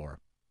number 4.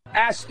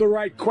 Ask the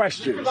right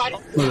questions.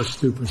 What a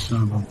stupid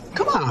son of a...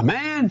 Come on,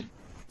 man.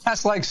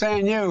 That's like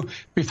saying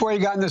before you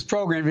got in this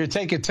program, if you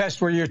take a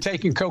test where you're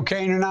taking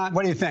cocaine or not,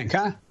 what do you think,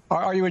 huh?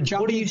 Are you a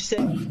junkie? What do you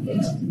say?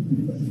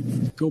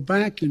 Go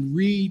back and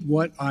read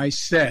what I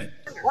said.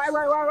 Why?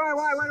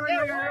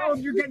 Oh,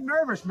 you're getting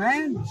nervous,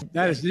 man.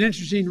 That is an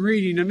interesting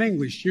reading in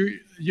English.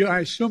 I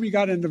assume you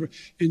got into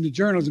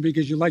journalism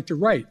because you like to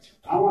write.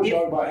 I want to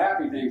talk about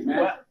happy things,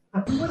 man.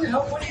 What the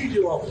hell? What do you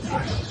do all the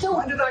time? So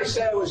when did I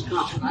say I was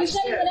confident? I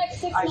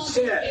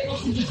said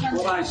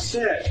what I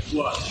said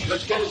was.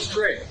 Let's get it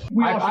straight.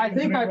 I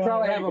think I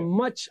probably have a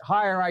much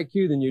higher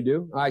IQ than you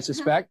do, I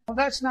suspect. Well,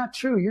 that's not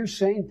true. You're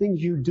saying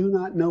things you do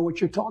not know what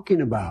you're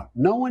talking about.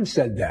 No one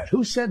said that.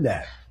 Who said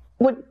that?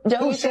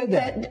 Who said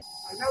that?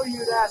 I know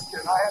you'd ask it.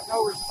 I have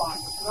no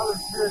response. It's another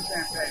smear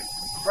campaign.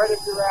 Right up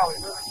your alley.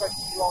 Those are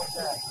questions you always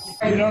ask.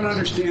 You don't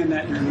understand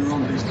that. You're in your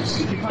own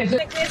business. Can I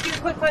ask you a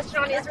quick question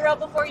on Israel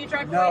before you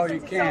drive away? No, you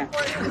can't.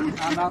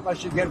 Not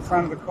unless you get in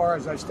front of the car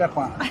as I step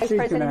on it. Vice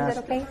President, is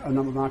that okay? A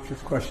number of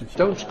obnoxious questions.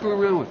 Don't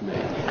screw around with me.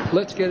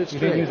 Let's get it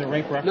straight. You think it's a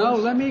rape reference? No,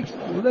 let me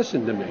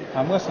listen to me.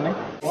 I'm listening.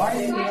 Why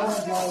are you the only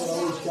guy that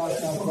always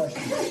got no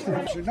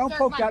questions? So don't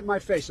poke that in my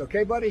face,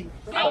 okay, buddy?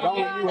 I don't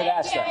want you would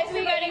ask that.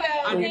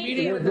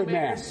 You're a good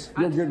man.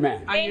 You're a good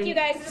man. Thank you,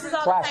 guys. This is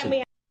all the time we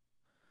have.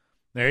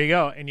 There you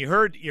go. And you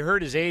heard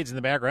his aides in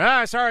the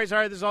background. Sorry,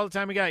 this is all the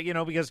time we got,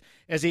 because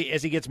as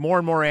he gets more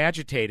and more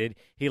agitated,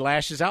 he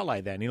lashes out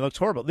like that and he looks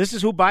horrible. This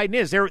is who Biden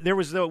is. There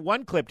was the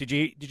one clip. Did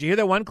you hear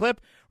that one clip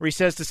where he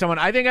says to someone,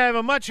 "I think I have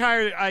a much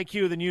higher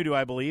IQ than you do,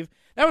 I believe."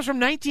 That was from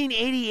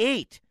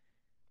 1988.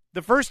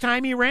 The first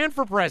time he ran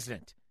for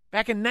president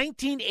back in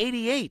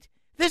 1988.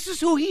 This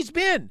is who he's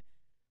been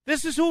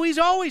This is who he's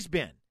always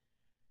been.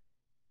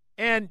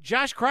 And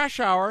Josh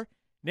Kraushaar,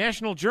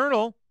 National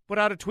Journal, put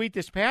out a tweet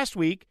this past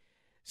week,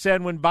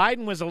 said when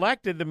Biden was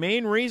elected, the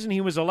main reason he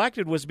was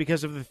elected was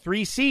because of the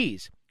 3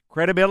 C's: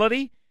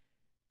 credibility,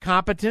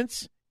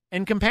 competence,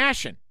 and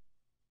compassion.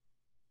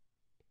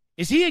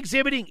 Is he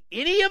exhibiting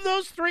any of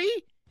those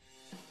 3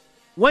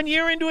 1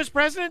 year into his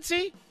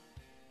presidency?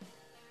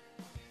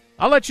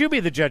 I'll let you be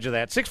the judge of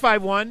that.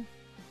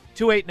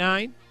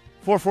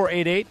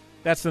 651-289-4488.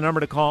 That's the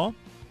number to call.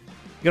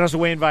 You can also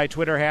weigh in via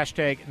Twitter,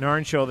 hashtag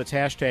NARN Show. That's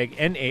hashtag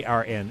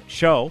NARN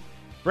Show.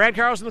 Brad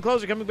Carlson, the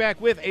closer, coming back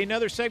with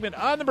another segment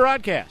on the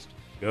broadcast.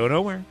 Go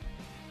nowhere.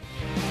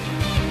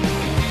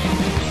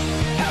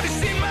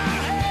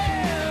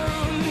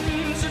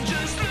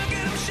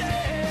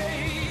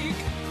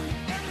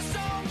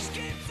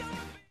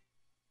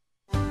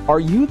 Are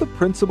you the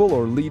principal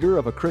or leader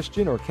of a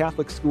Christian or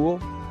Catholic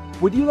school?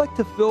 Would you like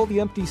to fill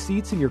the empty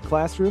seats in your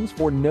classrooms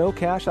for no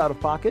cash out of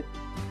pocket?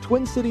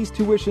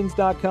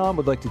 TwinCitiesTuitions.com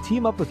would like to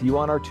team up with you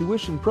on our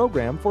tuition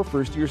program for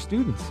first-year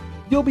students.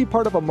 You'll be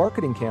part of a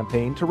marketing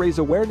campaign to raise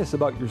awareness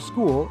about your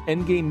school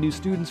and gain new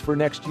students for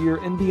next year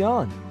and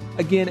beyond.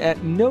 Again,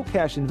 at no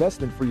cash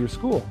investment for your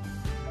school.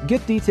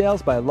 Get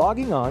details by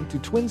logging on to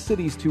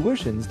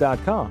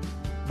TwinCitiesTuitions.com.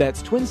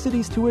 That's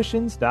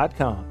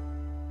TwinCitiesTuitions.com.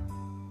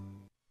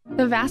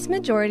 The vast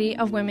majority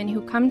of women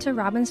who come to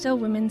Robbinsdale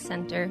Women's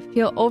Center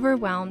feel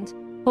overwhelmed,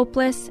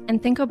 hopeless,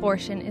 and think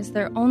abortion is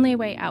their only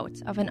way out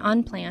of an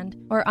unplanned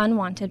or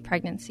unwanted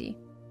pregnancy.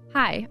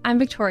 Hi, I'm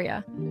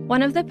Victoria,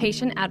 one of the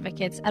patient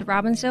advocates at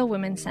Robbinsdale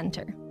Women's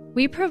Center.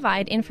 We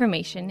provide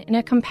information in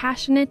a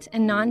compassionate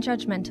and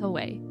non-judgmental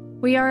way.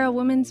 We are a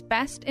woman's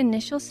best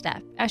initial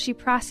step as she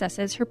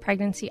processes her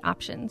pregnancy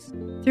options.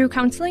 Through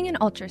counseling and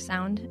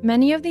ultrasound,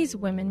 many of these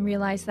women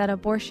realize that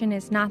abortion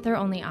is not their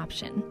only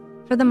option.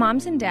 For the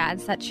moms and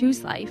dads that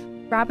choose life,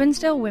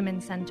 Robbinsdale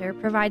Women's Center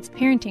provides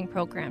parenting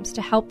programs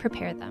to help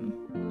prepare them.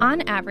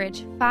 On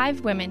average,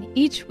 5 women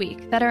each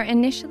week that are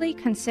initially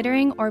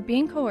considering or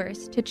being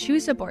coerced to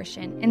choose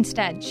abortion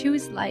instead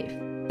choose life.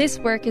 This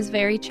work is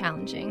very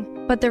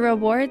challenging, but the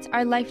rewards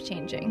are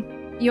life-changing.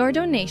 Your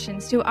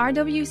donations to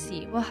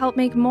RWC will help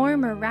make more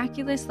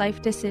miraculous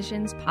life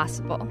decisions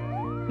possible.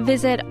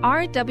 Visit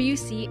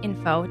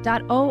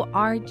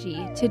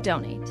rwcinfo.org to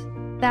donate.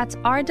 That's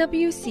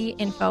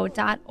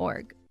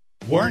rwcinfo.org.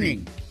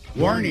 Warning,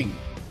 warning,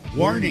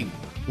 warning.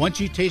 Once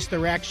you taste the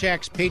Rack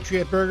Shack's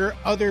Patriot Burger,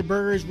 other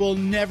burgers will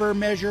never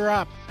measure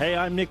up. Hey,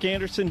 I'm Nick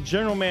Anderson,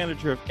 General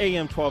Manager of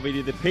AM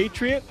 1280 The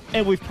Patriot,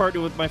 and we've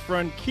partnered with my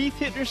friend Keith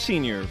Hittner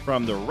Sr.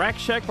 from the Rack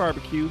Shack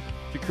Barbecue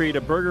to create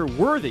a burger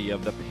worthy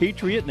of the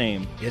Patriot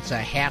name. It's a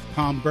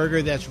half-pound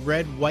burger that's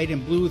red, white,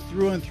 and blue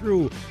through and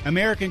through,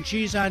 American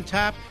cheese on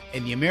top,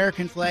 and the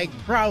American flag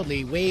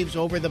proudly waves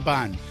over the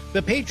bun.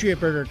 The Patriot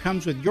Burger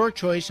comes with your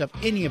choice of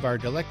any of our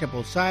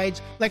delectable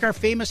sides, like our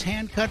famous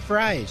hand-cut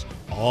fries,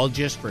 all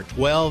just for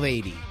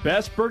 $12.80.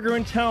 Best burger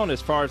in town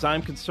as far as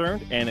I'm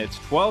concerned, and it's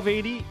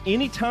 $12.80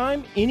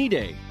 anytime, any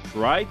day.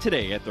 Try it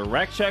today at the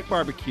Rack Shack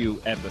Barbecue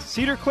at the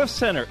Cedar Cliff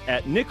Center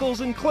at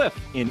Nichols and Cliff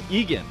in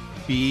Eagan.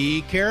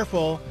 Be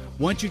careful.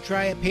 Once you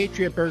try a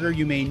Patriot Burger,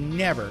 you may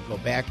never go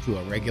back to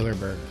a regular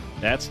burger.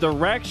 That's the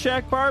Rack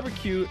Shack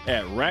Barbecue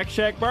at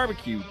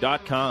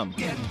RackShackBarbecue.com.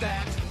 Get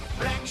that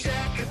Rack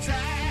Shack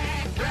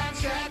attack, Rack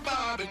Shack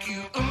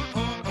Barbecue.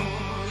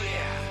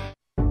 Yeah.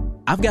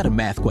 I've got a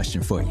math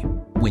question for you.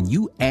 When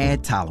you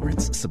add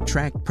tolerance,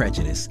 subtract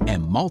prejudice,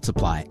 and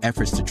multiply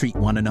efforts to treat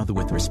one another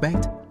with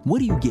respect, what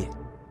do you get?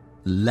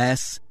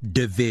 Less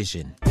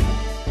division.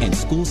 And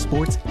school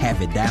sports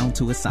have it down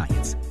to a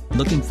science.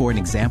 Looking for an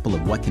example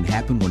of what can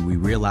happen when we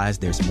realize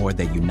there's more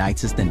that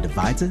unites us than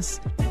divides us?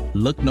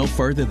 Look no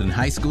further than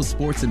high school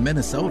sports in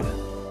Minnesota.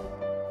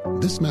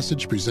 This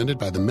message presented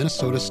by the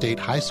Minnesota State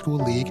High School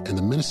League and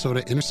the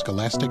Minnesota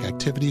Interscholastic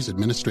Activities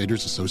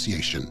Administrators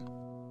Association.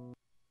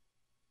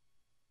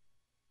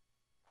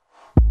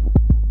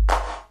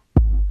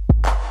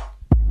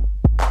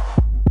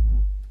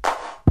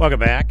 Welcome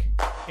back.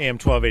 AM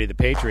 1280 The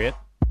Patriot.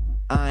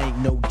 I ain't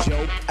no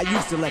joke. I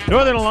used to let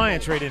Northern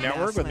Alliance Radio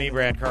Network with me,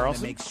 Brad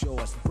Carlson.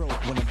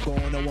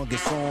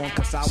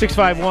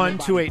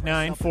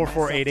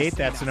 651-289-4488.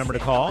 That's the number to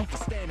call.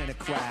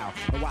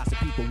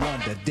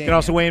 You can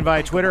also weigh in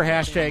via Twitter,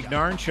 hashtag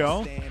NARN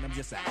Show.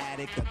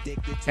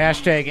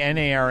 Hashtag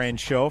NARN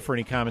Show for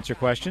any comments or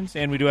questions.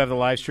 And we do have the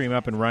live stream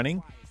up and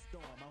running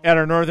at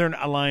our Northern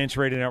Alliance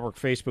Radio Network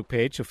Facebook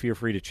page, so feel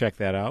free to check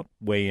that out.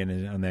 Weigh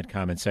in on that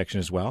comment section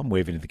as well. I'm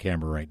waving at the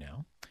camera right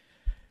now.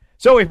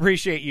 So we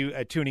appreciate you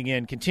tuning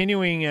in,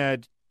 continuing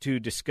to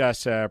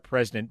discuss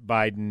President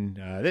Biden.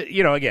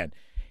 Again,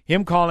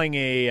 him calling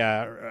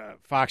a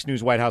Fox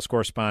News White House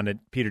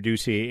correspondent, Peter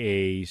Doocy,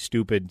 a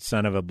stupid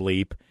son of a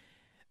bleep.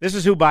 This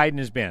is who Biden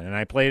has been. And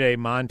I played a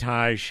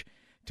montage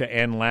to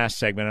end last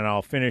segment, and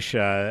I'll finish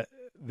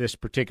this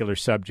particular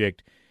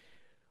subject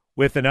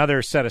with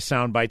another set of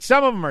sound bites.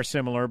 Some of them are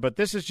similar, but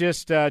this is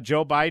just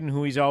Joe Biden,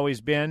 who he's always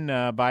been,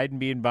 Biden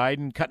being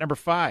Biden, cut number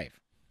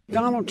 5.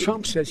 Donald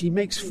Trump says he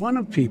makes fun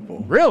of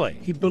people. Really?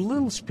 He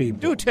belittles people.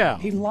 Do tell.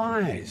 He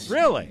lies.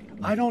 Really?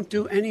 I don't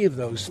do any of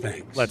those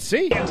things. Let's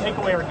see. Take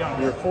away our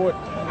gun. You're for it.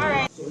 All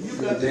right.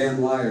 You're a damn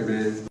liar,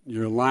 man.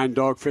 You're a lying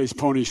dog-faced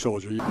pony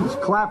soldier.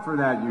 Just clap for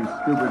that, you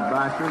stupid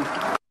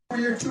bastard.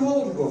 You're too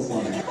old to go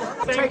for me.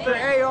 Take your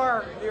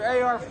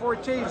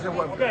AR-14s and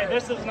what? Okay,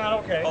 this is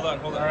not okay. Hold on.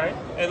 All right.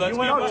 Hey, let's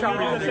go.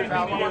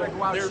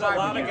 There's a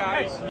lot of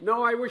guys.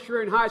 No, I wish you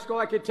were in high school.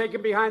 I could take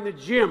him behind the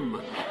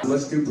gym.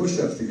 Let's do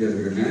push-ups together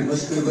here, man.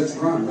 Let's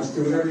run. Let's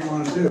do whatever you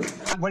want to do.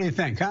 What do you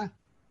think, huh?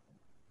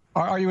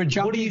 Are you a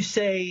junkie? What do you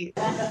say?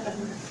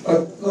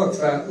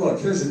 Look,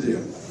 here's the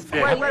deal.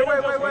 Wait. Why?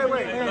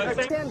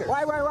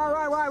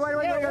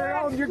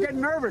 You're getting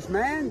nervous,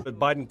 man. But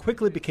Biden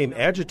quickly became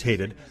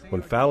agitated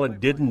when Fallon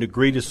didn't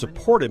agree to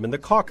support him in the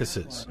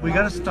caucuses. We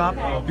got to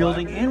stop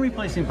building and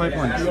replacing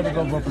pipelines. You got to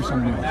go vote for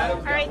someone else.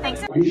 All right,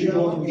 thanks. You should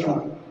vote for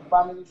Trump.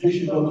 You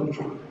should vote for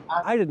Trump.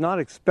 I did not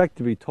expect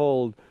to be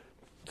told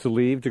to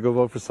leave, to go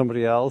vote for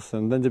somebody else,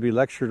 and then to be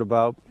lectured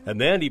about. And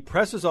then he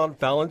presses on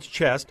Fallon's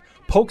chest,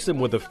 pokes him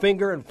with a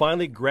finger, and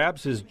finally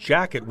grabs his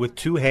jacket with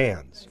two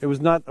hands. It was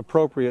not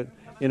appropriate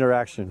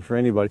interaction for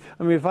anybody.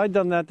 I mean, if I'd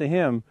done that to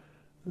him,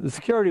 the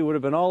security would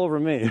have been all over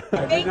me.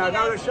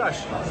 Now,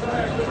 shush.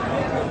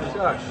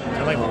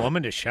 Telling a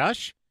woman to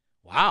shush?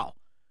 Wow.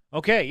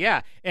 Okay,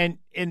 yeah. And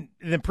in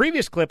the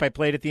previous clip I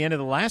played at the end of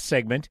the last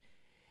segment,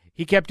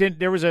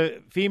 there was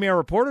a female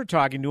reporter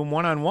talking to him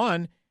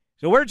one-on-one.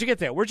 So where'd you get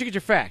that? Where'd you get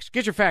your facts?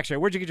 Get your facts right.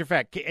 Where'd you get your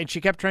facts? And she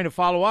kept trying to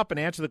follow up and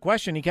answer the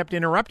question. He kept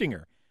interrupting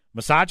her.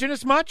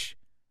 Misogynist much?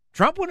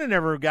 Trump would have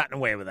never gotten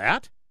away with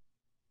that.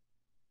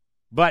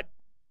 But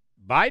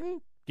Biden,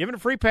 given a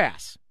free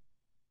pass.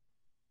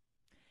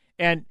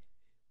 And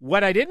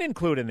what I didn't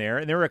include in there,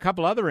 and there were a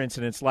couple other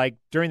incidents, like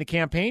during the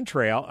campaign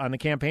trail, I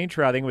think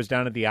it was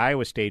down at the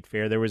Iowa State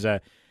Fair, there was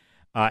a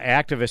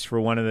activist for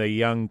one of the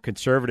young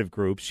conservative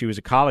groups. She was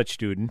a college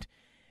student,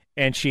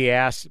 and she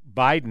asked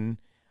Biden,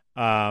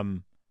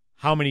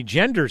 how many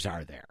genders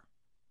are there?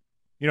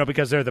 You know,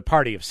 because they're the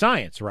party of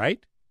science,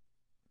 right?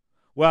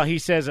 Well, he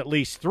says at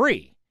least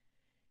 3.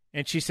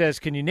 And she says,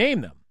 can you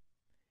name them?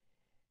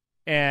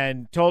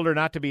 And told her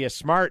not to be a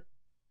smart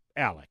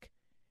aleck.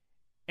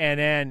 And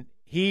then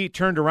he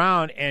turned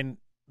around, and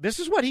this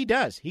is what he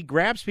does. He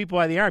grabs people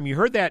by the arm. You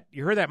heard that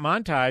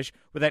montage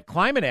where that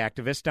climate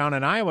activist down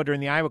in Iowa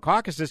during the Iowa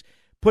caucuses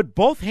put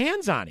both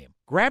hands on him,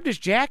 grabbed his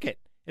jacket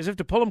as if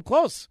to pull him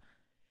close.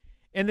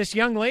 And this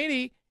young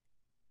lady,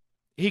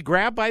 he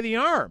grabbed by the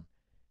arm,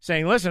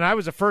 saying, listen, I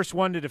was the first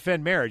one to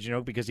defend marriage,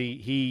 because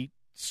he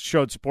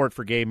showed support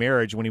for gay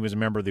marriage when he was a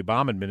member of the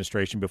Obama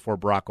administration before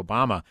Barack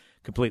Obama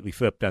completely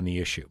flipped on the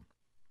issue.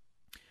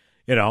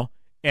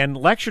 And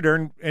lectured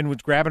her and was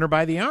grabbing her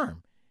by the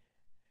arm.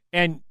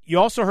 And you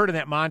also heard in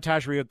that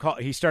montage where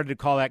he started to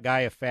call that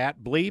guy a fat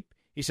bleep.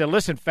 He said,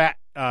 listen, fat,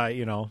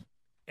 and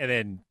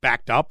then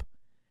backed up.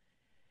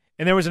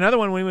 And there was another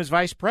one when he was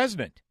vice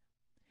president.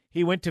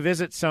 He went to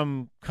visit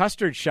some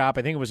custard shop,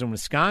 I think it was in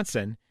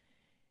Wisconsin,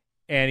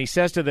 and he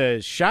says to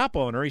the shop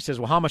owner, he says,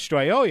 well, how much do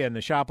I owe you? And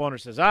the shop owner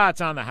says,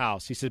 it's on the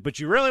house. He says, but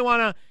you really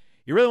want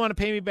to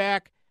pay me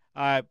back?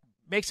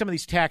 Make some of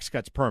these tax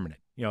cuts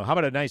permanent. How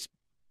about a nice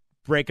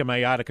break of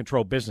my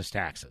out-of-control business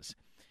taxes?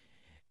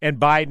 And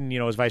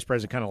Biden, as vice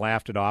president, kind of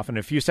laughed it off. And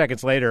a few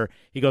seconds later,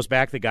 he goes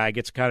back to the guy,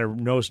 gets kind of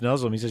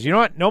nose-nuzzle him. He says, you know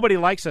what? Nobody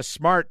likes a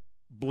smart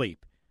bleep.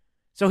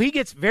 So he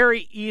gets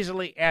very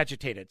easily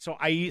agitated. So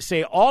I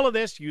say all of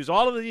this, use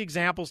all of the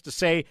examples to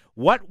say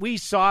what we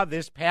saw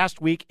this past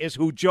week is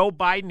who Joe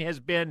Biden has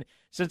been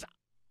since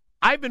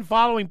I've been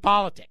following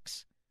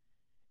politics.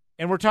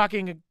 And we're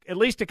talking at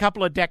least a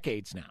couple of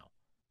decades now.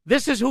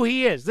 This is who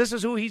he is. This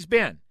is who he's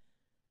been.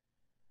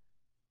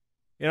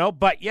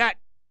 But yet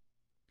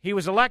he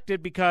was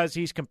elected because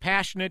he's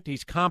compassionate,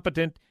 he's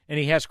competent, and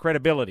he has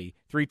credibility.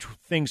 3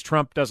 things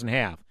Trump doesn't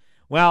have.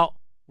 Well,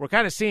 we're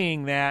kind of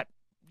seeing that,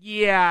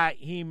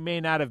 he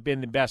may not have been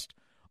the best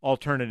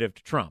alternative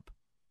to Trump.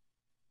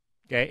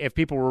 Okay, if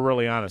people were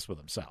really honest with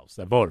themselves,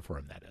 that voted for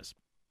him, that is.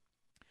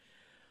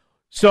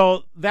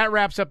 So that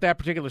wraps up that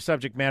particular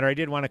subject matter. I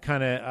did want to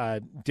kind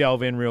of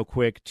delve in real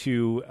quick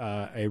to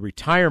a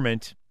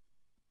retirement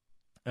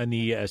in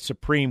the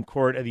Supreme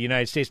Court of the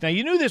United States. Now,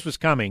 you knew this was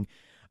coming.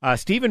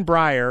 Stephen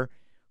Breyer,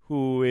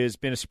 who has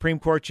been a Supreme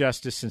Court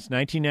justice since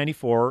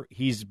 1994,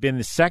 he's been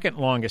the second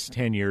longest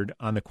tenured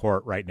on the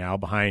court right now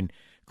behind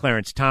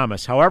Clarence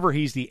Thomas. However,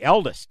 he's the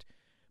eldest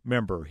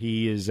member.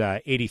 He is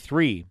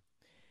 83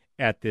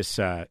 at this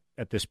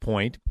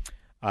point.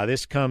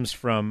 This comes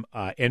from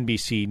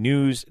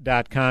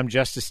NBCnews.com.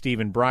 Justice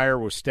Stephen Breyer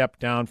will step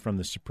down from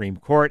the Supreme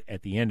Court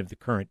at the end of the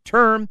current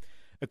term,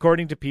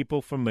 according to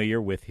people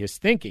familiar with his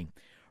thinking.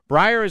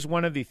 Breyer is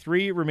one of the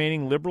 3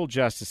 remaining liberal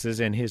justices,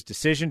 and his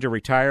decision to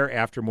retire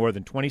after more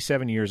than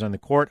 27 years on the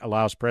court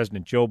allows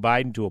President Joe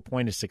Biden to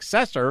appoint a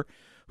successor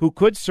who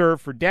could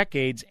serve for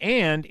decades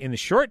and, in the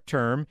short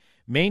term,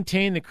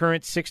 maintain the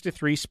current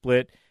 6-3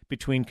 split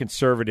between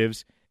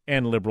conservatives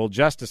and liberal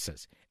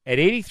justices. At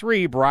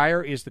 83,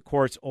 Breyer is the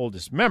court's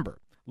oldest member.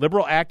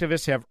 Liberal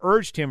activists have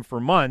urged him for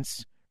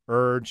months,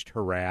 urged,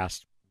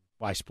 harassed,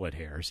 why split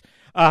hairs,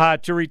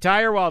 to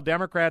retire while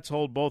Democrats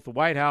hold both the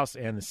White House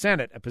and the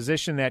Senate, a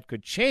position that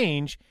could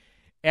change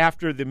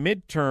after the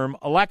midterm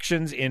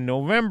elections in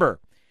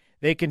November.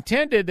 They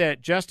contended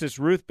that Justice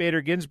Ruth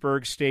Bader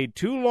Ginsburg stayed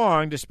too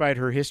long despite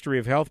her history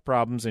of health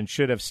problems and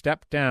should have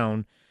stepped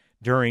down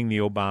during the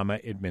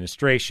Obama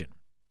administration.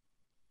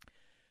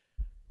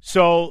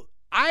 So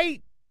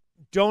I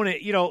don't,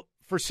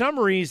 for some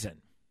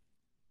reason,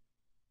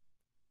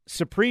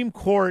 Supreme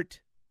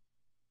Court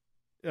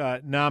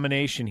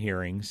nomination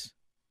hearings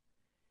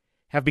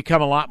have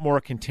become a lot more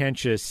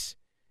contentious.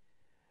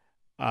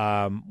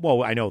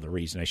 Well, I know the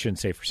reason. I shouldn't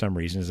say for some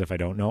reason as if I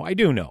don't know. I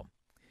do know.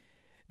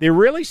 They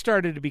really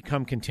started to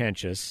become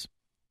contentious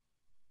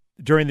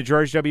during the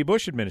George W.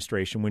 Bush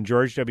administration when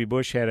George W.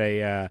 Bush had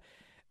a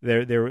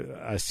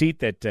seat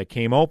that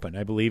came open.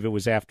 I believe it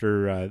was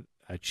after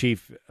when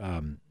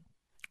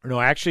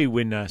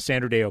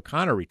Sandra Day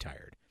O'Connor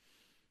retired.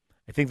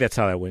 I think that's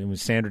how that went. When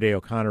Sandra Day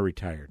O'Connor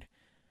retired.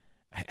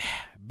 I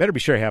better be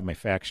sure I have my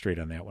facts straight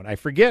on that one. I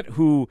forget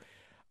who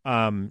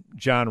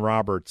John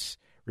Roberts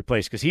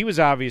replaced, because he was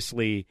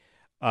obviously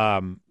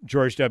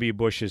George W.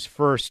 Bush's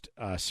first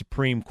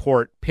Supreme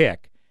Court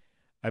pick.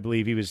 I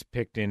believe he was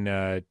picked in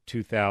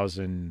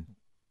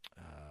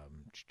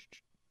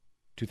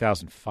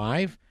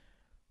 2005.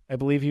 I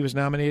believe he was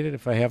nominated,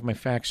 if I have my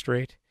facts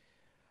straight.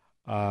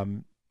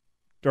 Don't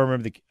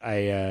remember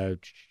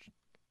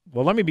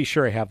well, let me be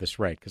sure I have this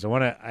right, because I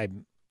want to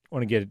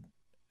get it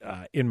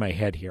in my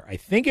head here. I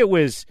think it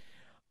was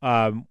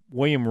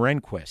William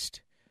Rehnquist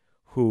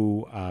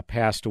who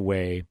passed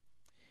away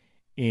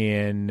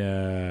in,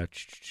 let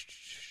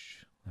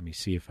me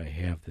see if I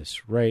have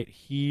this right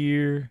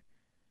here.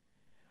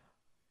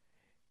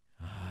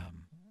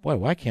 Boy,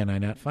 why can't I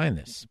not find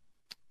this?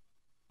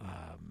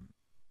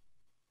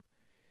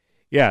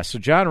 So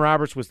John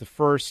Roberts was the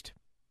first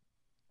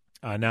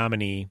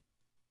nominee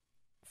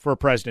for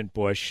President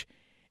Bush,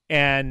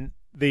 and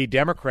the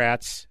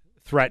Democrats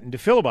threatened to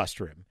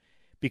filibuster him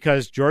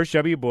because George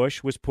W.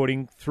 Bush was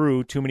putting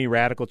through too many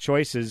radical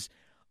choices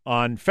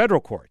on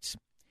federal courts.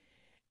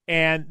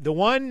 And the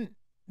one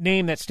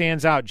name that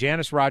stands out,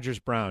 Janice Rogers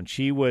Brown,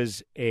 she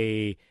was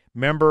a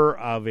member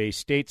of a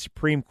state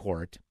Supreme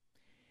Court,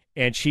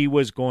 and she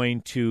was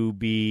going to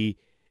be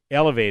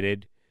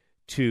elevated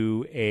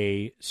to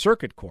a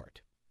circuit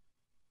court.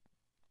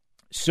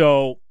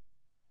 So,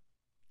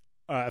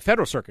 a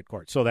federal circuit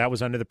court. So that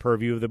was under the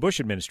purview of the Bush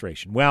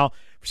administration. Well,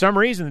 for some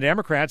reason, the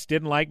Democrats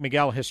didn't like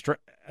Miguel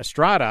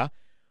Estrada,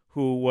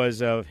 who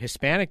was of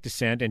Hispanic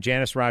descent, and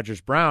Janice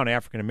Rogers Brown,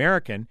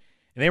 African-American,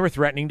 and they were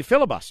threatening to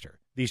filibuster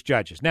these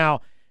judges.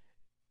 Now,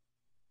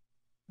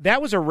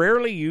 that was a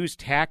rarely used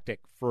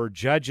tactic for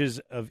judges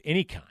of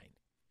any kind,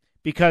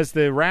 because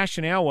the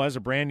rationale was a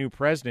brand new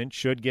president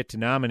should get to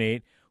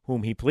nominate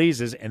whom he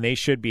pleases, and they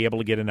should be able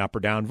to get an up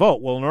or down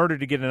vote. Well, in order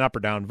to get an up or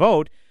down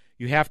vote,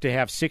 you have to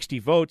have 60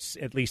 votes,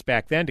 at least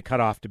back then, to cut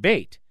off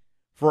debate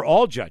for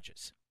all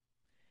judges.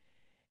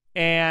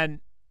 And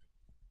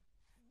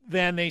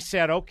then they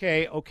said,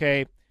 okay,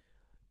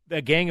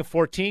 the Gang of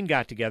 14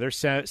 got together,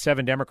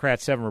 7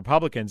 Democrats, 7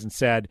 Republicans, and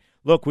said,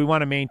 look, we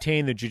want to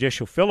maintain the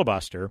judicial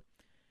filibuster.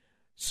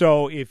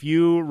 So if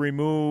you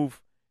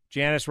remove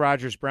Janice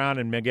Rogers Brown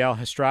and Miguel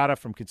Estrada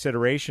from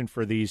consideration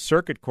for these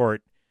circuit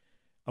court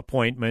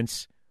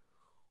appointments,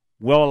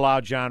 we'll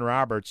allow John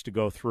Roberts to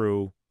go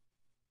through,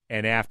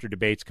 and after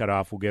debate's cut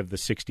off, we'll give the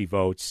 60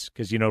 votes.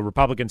 Because,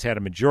 Republicans had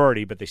a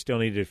majority, but they still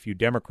needed a few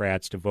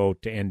Democrats to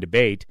vote to end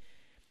debate,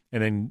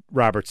 and then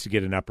Roberts to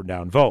get an up or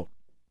down vote,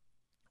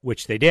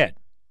 which they did.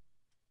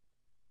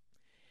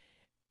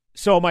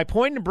 So my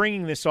point in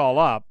bringing this all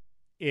up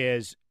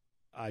is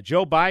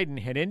Joe Biden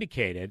had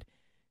indicated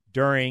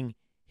during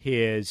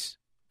his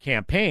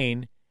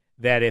campaign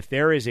that if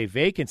there is a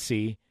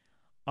vacancy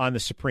on the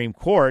Supreme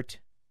Court,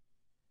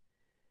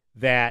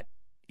 that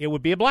it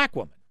would be a black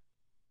woman,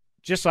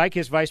 just like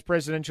his vice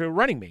presidential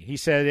running mate. He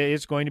said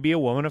it's going to be a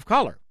woman of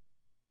color.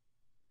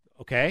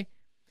 Okay?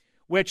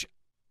 Which,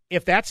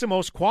 if that's the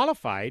most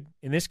qualified,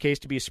 in this case,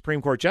 to be a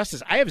Supreme Court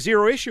justice, I have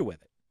zero issue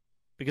with it,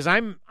 because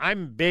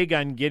I'm big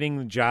on getting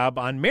the job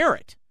on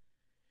merit.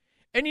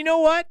 And you know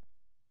what?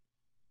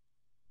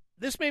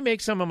 This may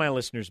make some of my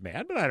listeners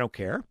mad, but I don't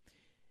care.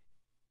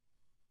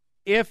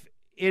 If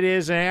it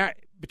is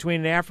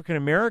between an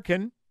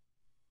African-American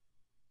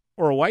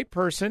or a white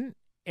person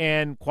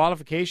and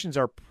qualifications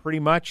are pretty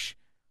much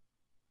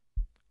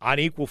on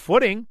equal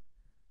footing,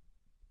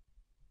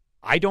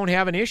 I don't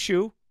have an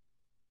issue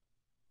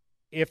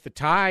if the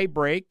tie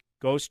break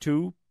goes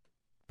to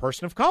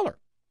person of color.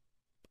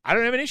 I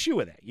don't have an issue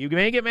with that. You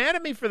may get mad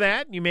at me for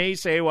that. You may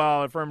say,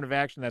 well, affirmative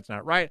action, that's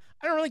not right.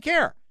 I don't really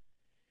care.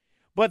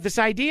 But this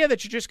idea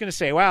that you're just going to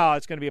say, well,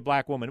 it's going to be a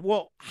black woman.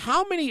 Well,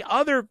 how many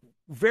other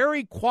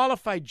very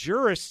qualified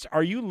jurists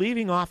are you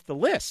leaving off the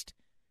list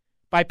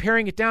by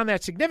paring it down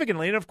that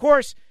significantly? And, of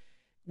course,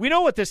 we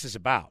know what this is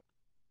about.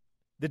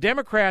 The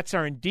Democrats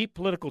are in deep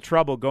political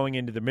trouble going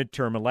into the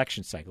midterm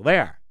election cycle. They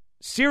are.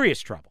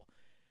 Serious trouble.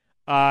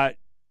 I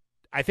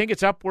think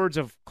it's upwards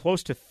of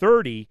close to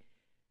 30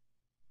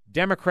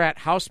 Democrat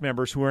House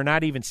members who are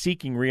not even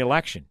seeking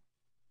re-election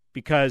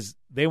because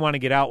they want to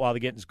get out while the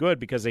getting's good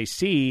because they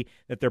see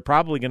that they're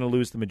probably going to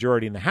lose the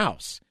majority in the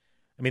House.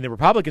 I mean, the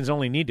Republicans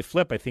only need to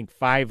flip, I think,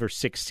 5 or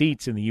 6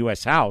 seats in the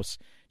U.S. House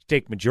to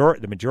take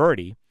the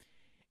majority,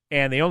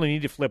 and they only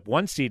need to flip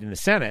 1 seat in the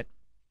Senate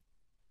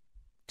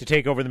to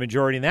take over the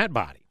majority in that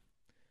body.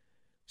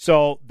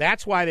 So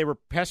that's why they were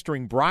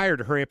pestering Breyer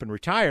to hurry up and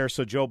retire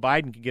so Joe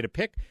Biden could get a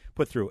pick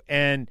put through.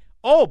 And,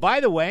 oh, by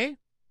the way,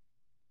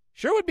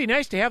 sure would be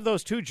nice to have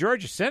those 2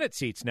 Georgia Senate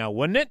seats now,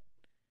 wouldn't it?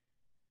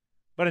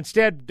 But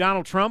instead,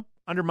 Donald Trump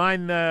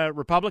undermined the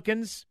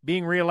Republicans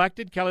being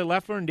reelected, Kelly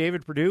Loeffler and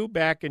David Perdue,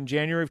 back in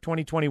January of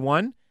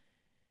 2021.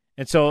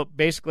 And so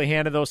basically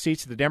handed those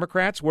seats to the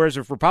Democrats, whereas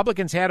if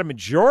Republicans had a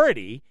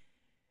majority,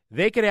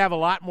 they could have a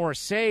lot more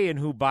say in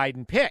who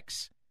Biden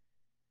picks.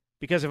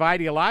 Because if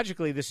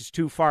ideologically this is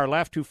too far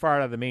left, too far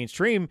out of the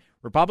mainstream,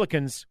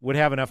 Republicans would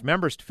have enough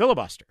members to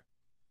filibuster.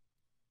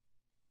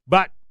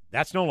 But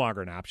that's no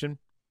longer an option.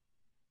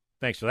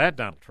 Thanks for that,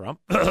 Donald Trump.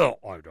 I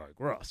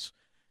digress.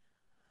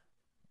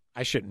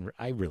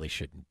 I really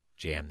shouldn't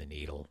jam the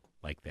needle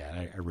like that.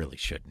 I really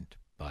shouldn't.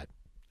 But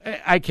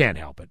I can't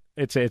help it.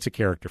 It's a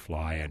character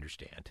flaw. I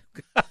understand.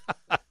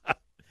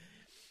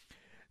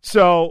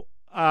 So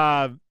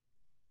the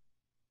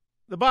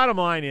bottom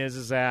line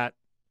is that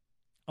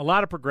a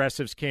lot of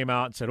progressives came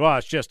out and said, well,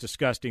 it's just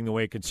disgusting the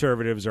way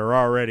conservatives are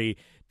already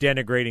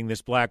denigrating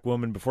this black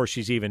woman before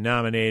she's even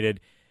nominated.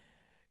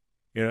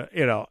 You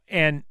know,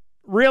 and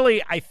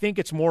really, I think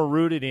it's more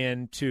rooted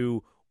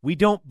into we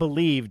don't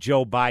believe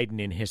Joe Biden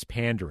in his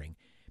pandering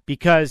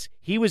because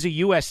he was a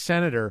U.S.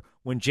 Senator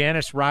when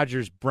Janice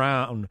Rogers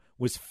Brown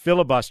was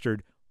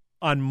filibustered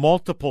on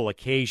multiple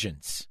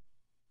occasions.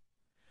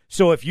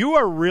 So if you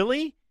are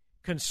really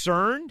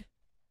concerned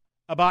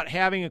about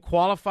having a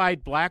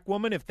qualified black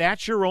woman, if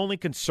that's your only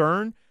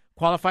concern,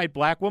 qualified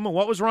black woman,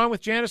 what was wrong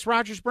with Janice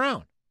Rogers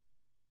Brown?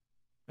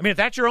 I mean, if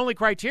that's your only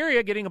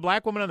criteria, getting a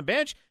black woman on the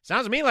bench,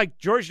 sounds to me like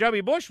George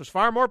W. Bush was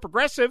far more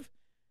progressive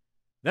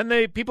than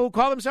the people who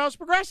call themselves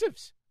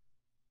progressives.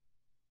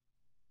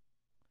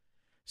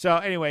 So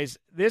anyways,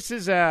 this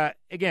is,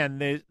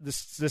 again, the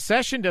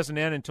session doesn't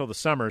end until the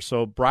summer,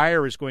 so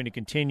Breyer is going to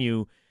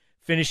continue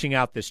finishing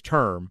out this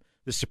term,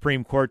 the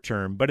Supreme Court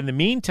term. But in the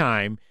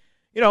meantime,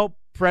 you know,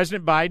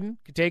 President Biden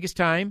could take his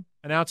time,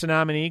 announce a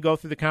nominee, go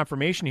through the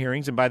confirmation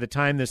hearings, and by the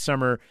time this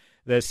summer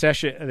the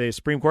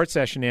Supreme Court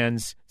session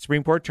ends,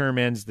 Supreme Court term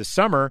ends this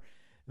summer,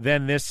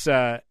 then this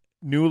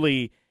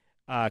newly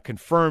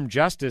confirmed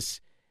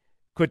justice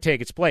could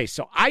take its place.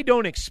 So I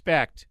don't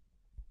expect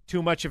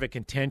too much of a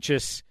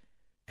contentious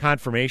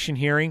confirmation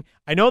hearing.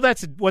 I know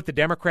that's what the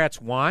Democrats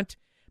want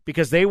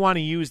because they want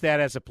to use that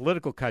as a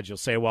political cudgel.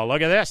 Say, well,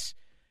 look at this.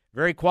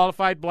 Very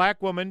qualified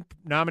black woman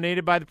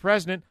nominated by the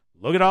president.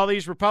 Look at all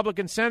these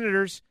Republican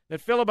senators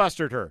that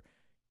filibustered her.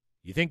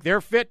 You think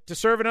they're fit to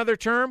serve another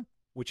term?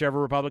 Whichever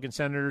Republican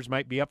senators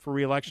might be up for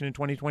re-election in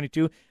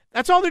 2022.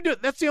 That's all they're doing.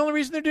 That's the only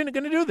reason they're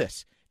going to do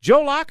this.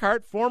 Joe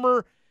Lockhart,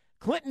 former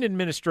Clinton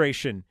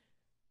administration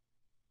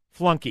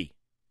flunky,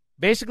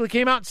 basically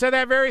came out and said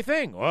that very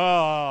thing.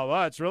 Oh,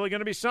 well, it's really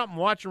going to be something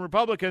watching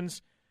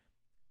Republicans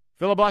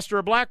filibuster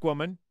a black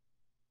woman.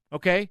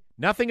 Okay,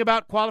 nothing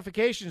about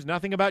qualifications,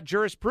 nothing about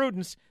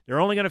jurisprudence.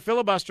 They're only going to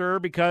filibuster her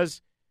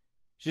because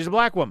she's a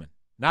black woman,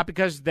 not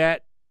because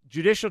that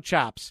judicial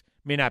chops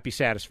may not be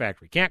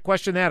satisfactory. Can't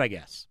question that, I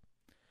guess.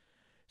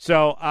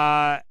 So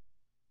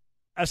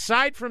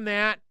aside from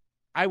that,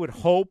 I would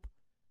hope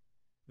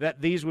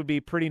that these would be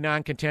pretty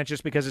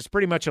non-contentious because it's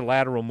pretty much a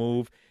lateral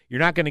move.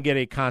 You're not going to get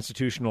a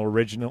constitutional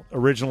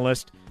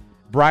originalist.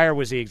 Breyer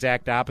was the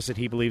exact opposite.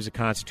 He believes the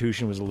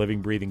Constitution was a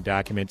living, breathing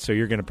document, so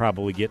you're going to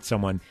probably get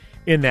someone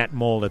in that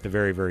mold at the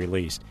very, very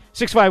least.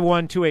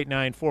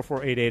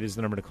 651-289-4488 is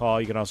the number to call.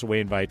 You can also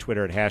weigh in via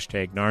Twitter at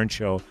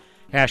 #NarnShow,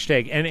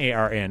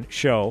 #NARN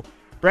Show.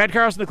 Brad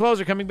Carlson, the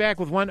closer, coming back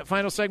with one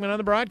final segment on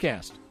the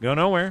broadcast. Go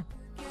nowhere.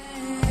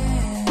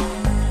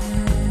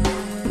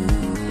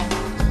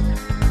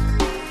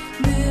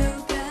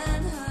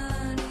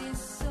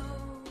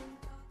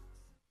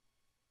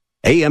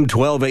 AM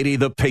 1280,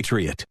 The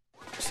Patriot.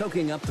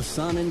 Soaking up the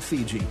sun in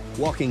Fiji,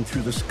 walking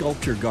through the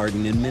sculpture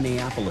garden in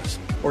Minneapolis,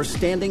 or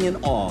standing in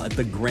awe at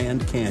the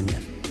Grand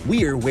Canyon.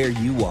 We're where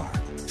you are.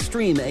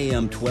 Stream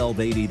AM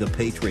 1280 The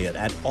Patriot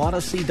at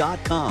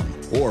Odyssey.com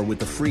or with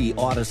the free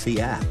Odyssey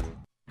app.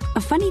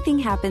 A funny thing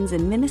happens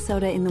in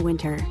Minnesota in the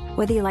winter,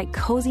 whether you like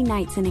cozy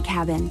nights in a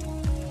cabin,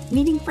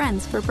 meeting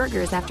friends for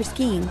burgers after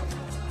skiing,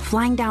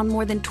 flying down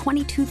more than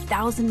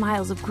 22,000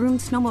 miles of groomed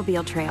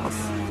snowmobile trails,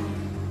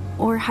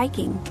 or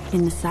hiking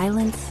in the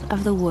silence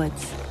of the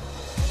woods.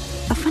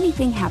 A funny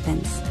thing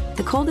happens.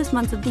 The coldest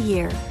months of the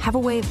year have a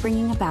way of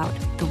bringing about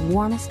the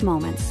warmest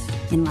moments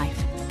in life.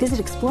 Visit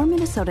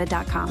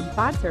ExploreMinnesota.com.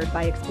 Sponsored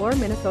by Explore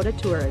Minnesota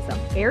Tourism.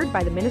 Aired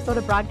by the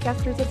Minnesota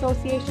Broadcasters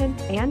Association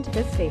and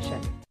this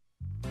station.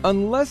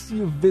 Unless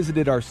you've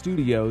visited our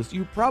studios,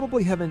 you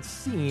probably haven't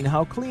seen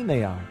how clean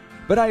they are.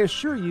 But I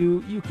assure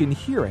you, you can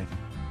hear it.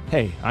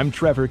 Hey, I'm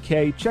Trevor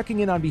Kay, checking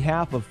in on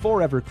behalf of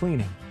Forever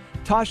Cleaning.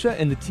 Tasha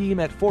and the team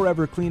at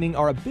Forever Cleaning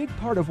are a big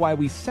part of why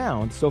we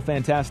sound so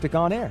fantastic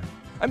on air.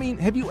 I mean,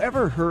 have you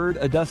ever heard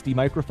a dusty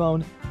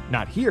microphone?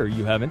 Not here,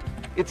 you haven't.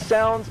 It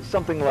sounds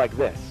something like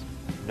this.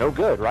 No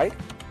good, right?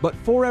 But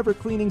Forever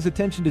Cleaning's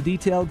attention to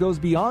detail goes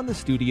beyond the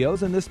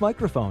studios and this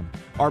microphone.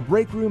 Our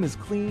break room is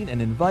clean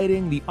and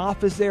inviting, the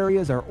office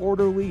areas are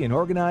orderly and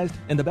organized,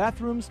 and the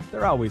bathrooms,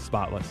 they're always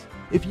spotless.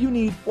 If you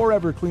need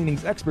Forever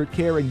Cleaning's expert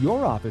care in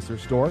your office or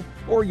store,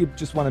 or you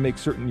just want to make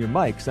certain your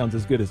mic sounds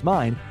as good as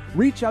mine,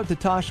 reach out to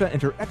Tasha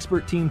and her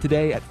expert team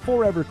today at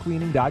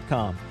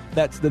forevercleaning.com.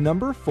 That's the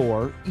number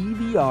 4,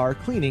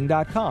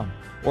 EVRcleaning.com.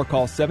 Or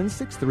call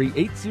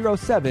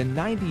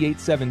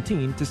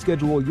 763-807-9817 to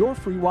schedule your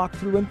free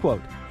walkthrough and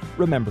quote.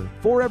 Remember,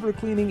 Forever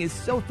Cleaning is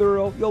so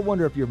thorough, you'll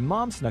wonder if your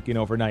mom snuck in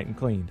overnight and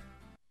cleaned.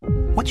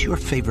 What's your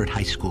favorite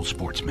high school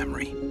sports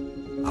memory?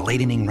 A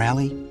late-inning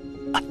rally?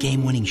 A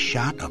game-winning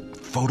shot? A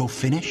photo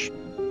finish?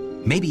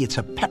 Maybe it's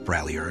a pep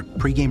rally or a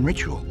pregame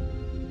ritual.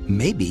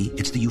 Maybe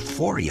it's the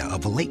euphoria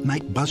of a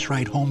late-night bus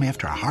ride home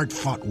after a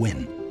hard-fought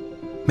win.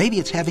 Maybe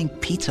it's having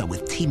pizza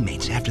with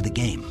teammates after the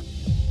game.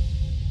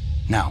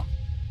 Now,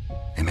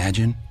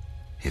 imagine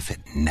if it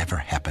never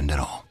happened at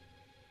all.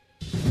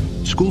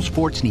 School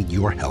sports need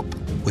your help.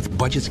 With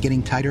budgets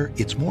getting tighter,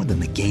 it's more than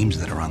the games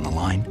that are on the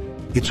line.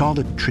 It's all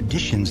the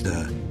traditions,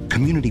 the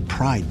community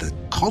pride, the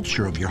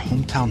culture of your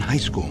hometown high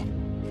school.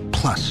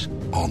 Plus,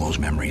 all those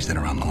memories that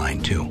are on the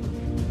line, too.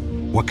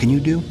 What can you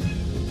do?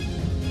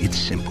 It's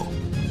simple.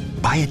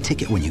 Buy a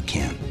ticket when you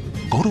can.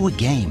 Go to a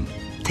game.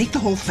 Take the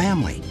whole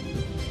family.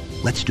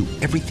 Let's do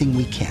everything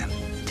we can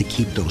to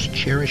keep those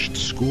cherished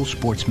school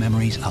sports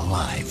memories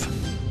alive.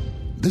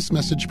 This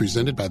message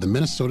presented by the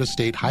Minnesota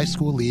State High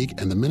School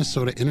League and the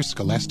Minnesota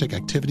Interscholastic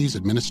Activities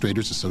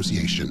Administrators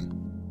Association.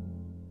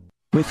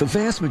 With the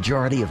vast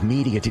majority of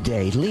media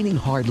today leaning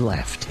hard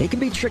left, it can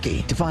be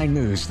tricky to find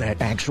news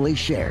that actually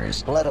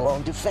shares, let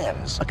alone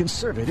defends, a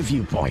conservative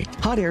viewpoint.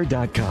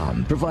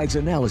 HotAir.com provides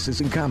analysis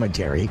and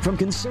commentary from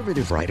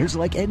conservative writers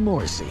like Ed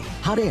Morrissey.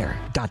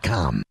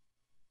 HotAir.com.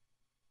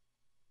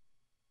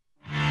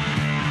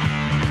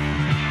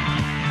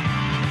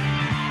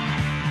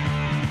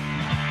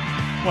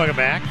 Welcome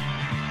back.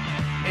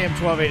 AM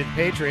 1280 The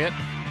Patriot.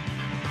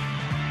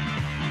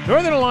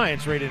 Northern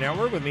Alliance Radio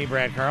Network with me,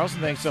 Brad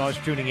Carlson. Thanks so much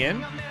for tuning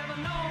in.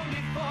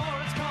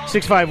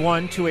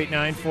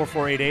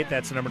 651-289-4488.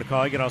 That's the number to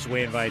call. You can also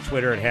weigh in via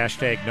Twitter at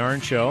hashtag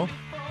NARN Show.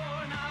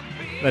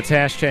 That's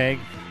hashtag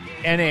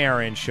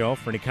NARN Show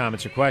for any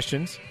comments or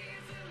questions.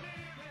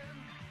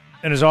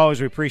 And as always,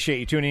 we appreciate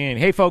you tuning in.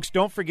 Hey, folks,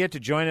 don't forget to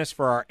join us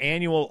for our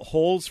annual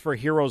Holes for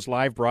Heroes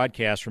live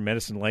broadcast from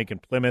Medicine Lake and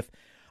Plymouth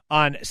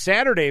on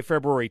Saturday,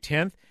 February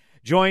 10th.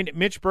 Join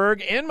Mitch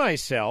Berg and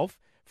myself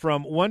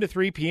from 1 to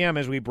 3 p.m.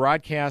 as we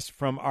broadcast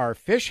from our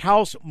Fish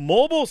House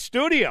mobile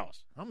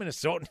studios. How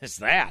Minnesotan is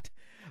that?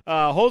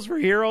 Holes for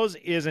Heroes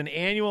is an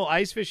annual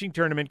ice fishing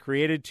tournament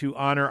created to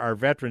honor our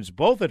veterans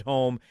both at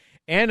home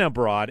and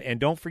abroad. And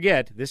don't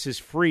forget, this is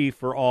free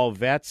for all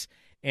vets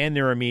and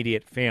their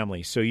immediate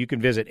families. So you can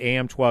visit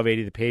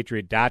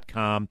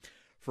am1280thepatriot.com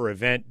for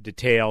event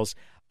details.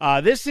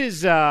 This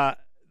is... now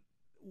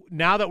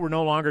that we're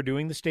no longer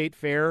doing the state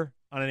fair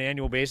on an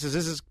annual basis,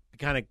 this has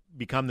kind of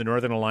become the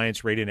Northern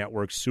Alliance Radio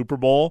Network's Super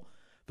Bowl,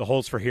 the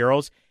Holes for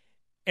Heroes.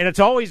 And it's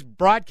always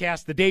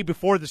broadcast the day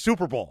before the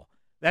Super Bowl.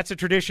 That's a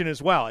tradition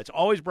as well. It's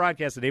always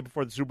broadcast the day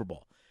before the Super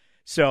Bowl.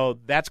 So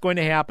that's going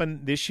to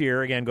happen this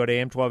year. Again, go to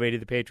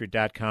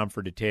am1280thepatriot.com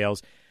for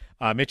details.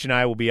 Mitch and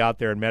I will be out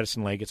there in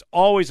Medicine Lake. It's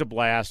always a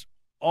blast,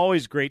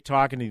 always great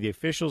talking to the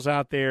officials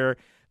out there,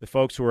 the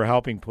folks who are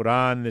helping put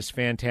on this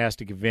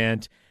fantastic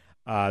event.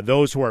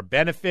 Those who are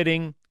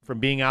benefiting from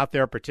being out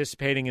there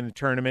participating in the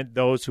tournament,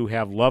 those who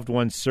have loved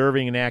ones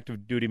serving in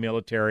active duty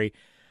military.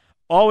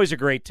 Always a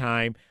great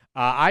time.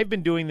 I've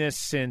been doing this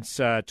since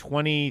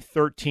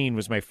 2013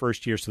 was my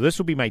first year, so this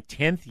will be my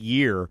 10th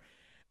year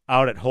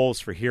out at Holes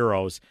for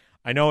Heroes.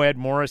 I know Ed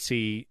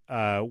Morrissey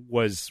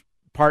was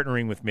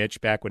partnering with Mitch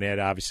back when Ed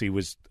obviously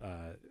was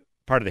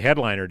part of the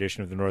headliner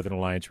edition of the Northern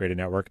Alliance Radio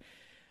Network.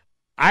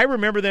 I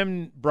remember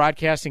them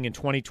broadcasting in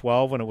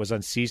 2012 when it was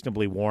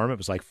unseasonably warm. It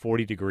was like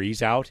 40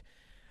 degrees out.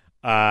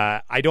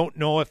 I don't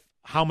know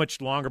how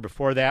much longer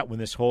before that when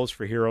this Holes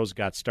for Heroes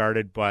got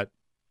started, but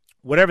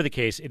whatever the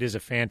case, it is a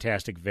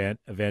fantastic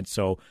event.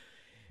 So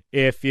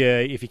if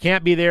you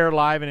can't be there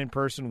live and in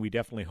person, we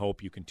definitely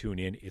hope you can tune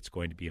in. It's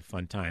going to be a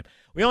fun time.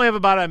 We only have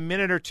about a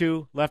minute or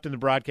two left in the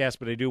broadcast,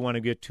 but I do want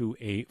to get to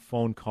a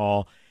phone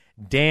call.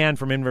 Dan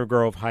from Inver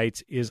Grove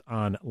Heights is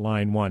on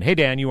line one. Hey,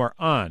 Dan, you are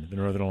on the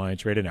Northern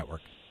Alliance Radio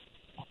Network.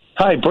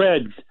 Hi,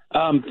 Brad.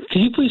 Can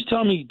you please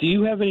tell me, do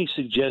you have any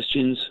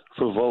suggestions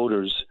for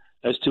voters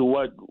as to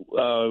what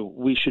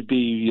we should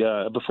be,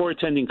 before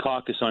attending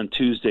caucus on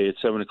Tuesday at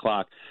 7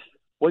 o'clock,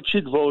 what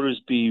should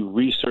voters be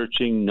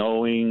researching,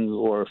 knowing,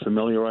 or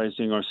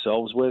familiarizing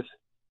ourselves with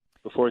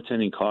before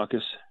attending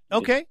caucus?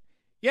 Okay.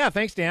 Yeah,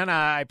 thanks, Dan.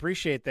 I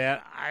appreciate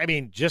that. I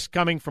mean, just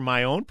coming from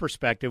my own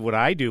perspective, what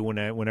I do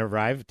whenever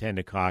I've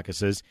attended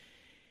caucuses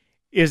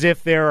is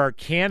if there are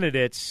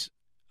candidates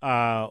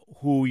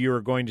who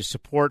you're going to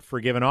support for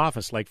a given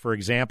office. Like, for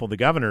example, the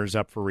governor is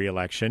up for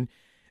re-election.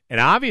 And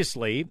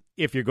obviously,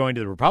 if you're going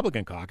to the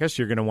Republican caucus,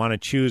 you're going to want to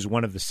choose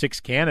one of the 6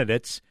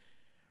 candidates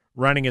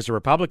running as a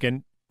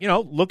Republican. You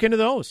know, look into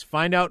those.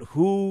 Find out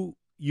who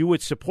you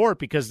would support,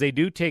 because they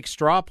do take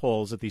straw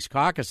polls at these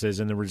caucuses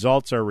and the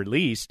results are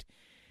released.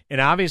 And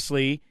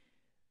obviously,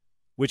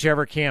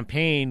 whichever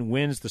campaign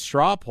wins the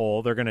straw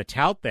poll, they're going to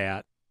tout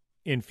that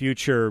in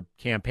future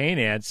campaign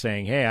ads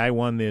saying, hey, I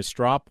won this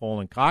straw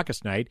poll in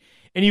caucus night.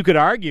 And you could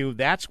argue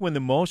that's when the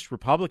most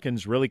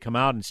Republicans really come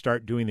out and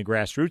start doing the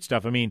grassroots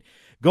stuff. I mean,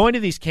 going to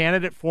these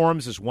candidate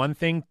forums is one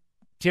thing.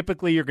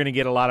 Typically, you're going to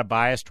get a lot of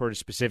bias toward a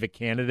specific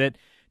candidate,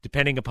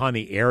 depending upon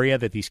the area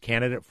that these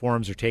candidate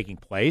forums are taking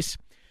place.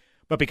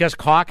 But because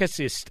caucus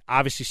is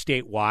obviously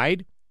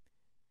statewide,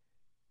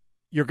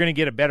 you're going to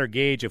get a better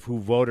gauge of who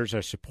voters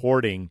are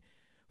supporting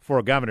for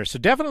a governor. So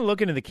definitely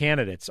look into the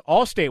candidates,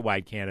 all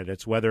statewide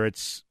candidates, whether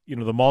it's, you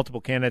know, the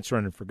multiple candidates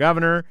running for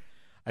governor.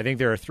 I think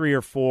there are 3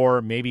 or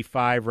 4, maybe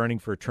 5 running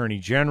for attorney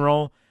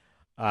general.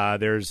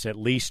 There's at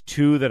least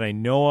 2 that I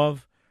know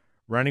of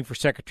running for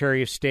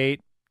secretary of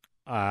state.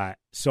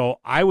 So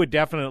I would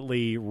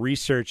definitely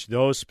research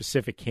those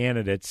specific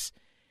candidates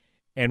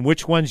and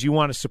which ones you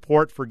want to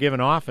support for a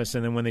given office.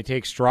 And then when they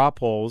take straw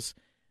polls,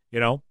 you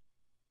know,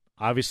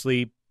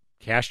 obviously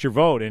cast your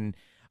vote. And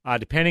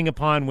depending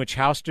upon which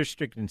House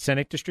district and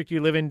Senate district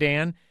you live in,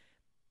 Dan,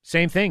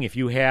 same thing. If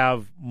you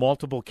have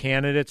multiple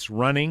candidates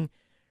running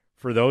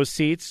for those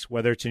seats,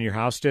 whether it's in your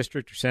House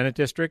district or Senate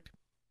district,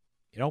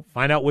 you know,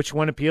 find out which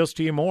one appeals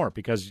to you more,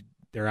 because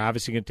they're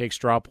obviously going to take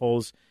straw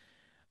polls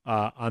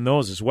on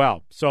those as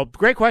well. So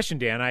great question,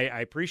 Dan.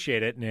 I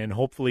appreciate it. And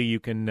hopefully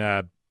you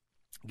can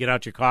get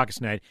out your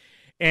caucus night.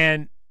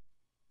 And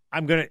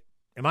am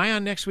I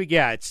on next week?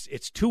 Yeah,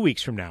 it's 2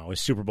 weeks from now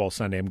is Super Bowl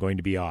Sunday. I'm going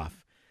to be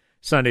off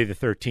Sunday the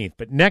 13th.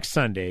 But next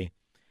Sunday,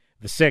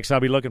 the 6th, I'll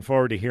be looking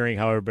forward to hearing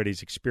how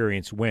everybody's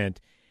experience went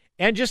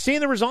and just seeing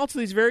the results of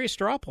these various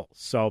straw polls.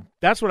 So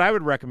that's what I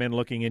would recommend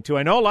looking into.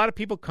 I know a lot of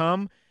people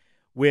come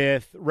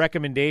with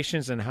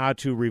recommendations on how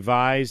to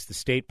revise the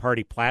state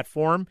party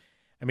platform.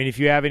 I mean, if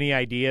you have any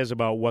ideas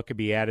about what could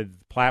be added to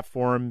the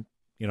platform,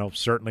 you know,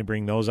 certainly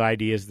bring those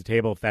ideas to the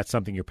table if that's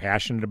something you're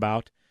passionate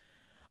about.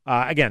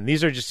 Again,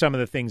 these are just some of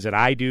the things that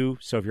I do.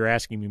 So if you're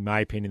asking me my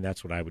opinion,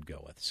 that's what I would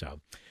go with. So,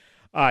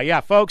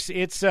 yeah, folks,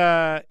 it's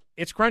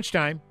crunch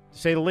time, to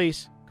say the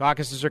least.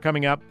 Caucuses are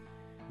coming up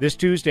this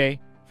Tuesday,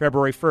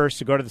 February 1st.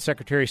 So go to the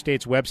Secretary of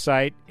State's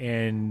website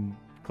and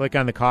click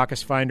on the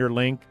Caucus Finder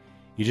link.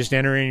 You just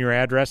enter in your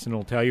address and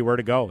it'll tell you where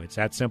to go. It's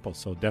that simple.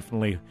 So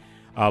definitely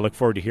look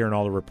forward to hearing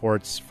all the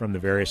reports from the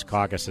various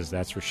caucuses,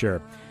 that's for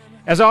sure.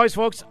 As always,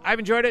 folks, I've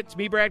enjoyed it. It's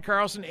me, Brad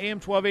Carlson, AM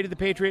 1280 The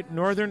Patriot,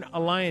 Northern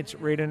Alliance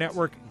Radio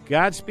Network.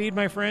 Godspeed,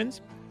 my friends.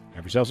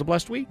 Have yourselves a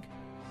blessed week.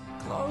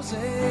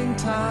 Closing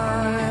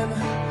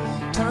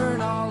time.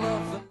 Turn all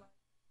of the...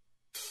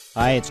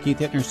 Hi, it's Keith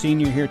Hittner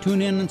Sr. here.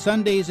 Tune in on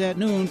Sundays at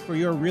noon for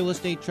your Real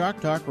Estate Chalk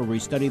Talk, where we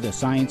study the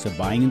science of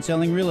buying and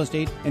selling real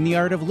estate and the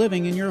art of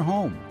living in your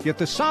home. Get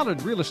the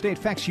solid real estate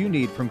facts you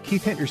need from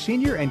Keith Hittner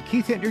Sr. and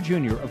Keith Hittner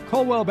Jr. of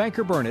Coldwell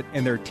Banker Burnett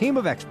and their team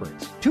of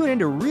experts. Tune in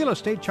to Real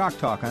Estate Chalk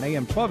Talk on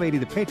AM 1280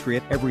 The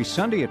Patriot every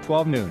Sunday at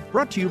 12 noon.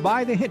 Brought to you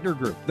by the Hittner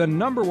Group, the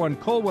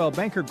 #1 Coldwell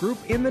Banker Group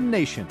in the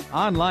nation.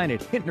 Online at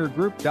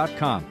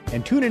HittnerGroup.com.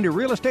 And tune in to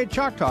Real Estate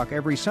Chalk Talk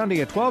every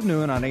Sunday at 12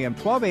 noon on AM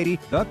 1280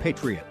 The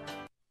Patriot.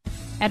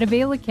 At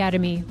Avail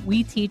Academy,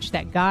 we teach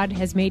that God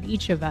has made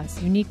each of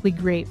us uniquely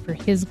great for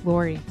His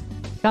glory.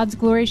 God's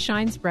glory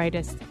shines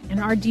brightest, and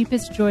our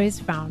deepest joy is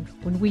found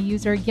when we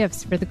use our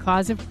gifts for the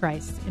cause of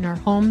Christ in our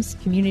homes,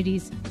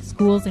 communities,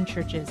 schools, and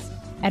churches.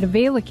 At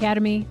Avail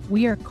Academy,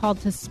 we are called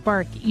to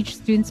spark each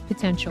student's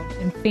potential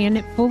and fan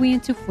it fully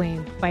into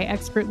flame by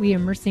expertly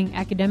immersing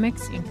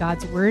academics in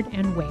God's Word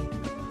and way.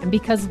 And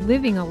because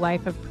living a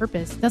life of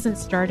purpose doesn't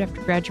start after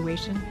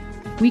graduation,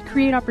 we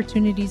create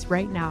opportunities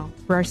right now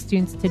for our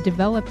students to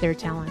develop their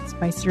talents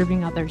by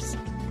serving others.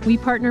 We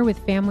partner with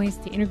families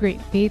to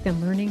integrate faith and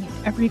learning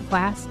in every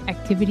class,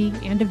 activity,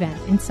 and event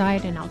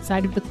inside and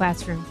outside of the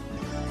classroom.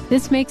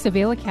 This makes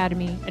Avail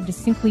Academy a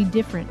distinctly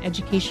different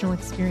educational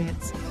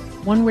experience,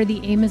 one where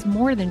the aim is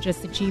more than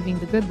just achieving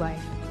the good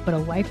life, but a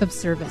life of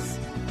service.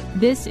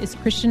 This is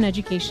Christian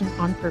education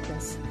on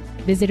purpose.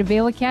 Visit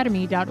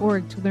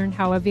availacademy.org to learn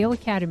how Avail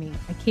Academy,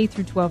 a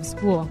K-12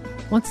 school,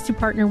 wants to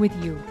partner with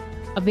you.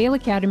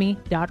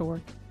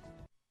 availacademy.org.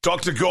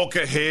 Dr.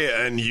 Gorka here,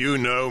 and you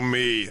know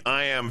me.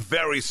 I am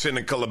very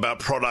cynical about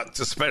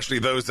products, especially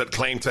those that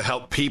claim to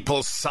help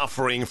people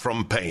suffering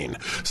from pain.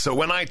 So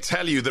when I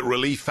tell you that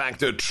Relief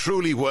Factor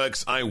truly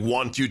works, I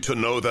want you to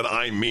know that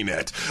I mean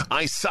it.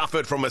 I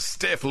suffered from a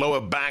stiff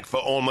lower back for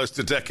almost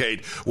a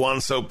decade,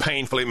 one so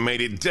painful it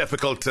made it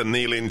difficult to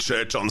kneel in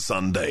church on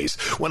Sundays.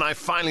 When I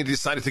finally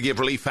decided to give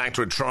Relief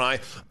Factor a try,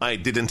 I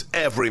didn't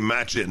ever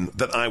imagine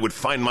that I would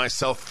find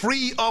myself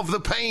free of the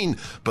pain.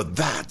 But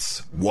that's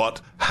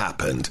what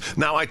happened. happened.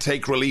 Now I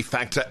take Relief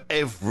Factor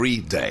every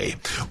day.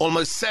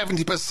 Almost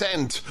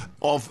 70%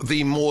 of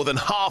the more than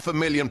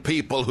 500,000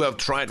 people who have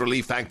tried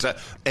Relief Factor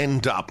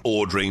end up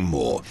ordering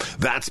more.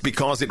 That's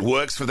because it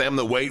works for them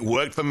the way it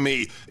worked for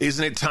me.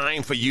 Isn't it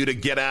time for you to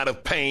get out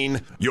of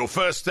pain? Your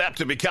first step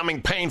to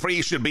becoming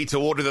pain-free should be to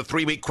order the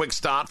 3-week quick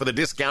start for the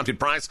discounted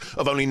price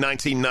of only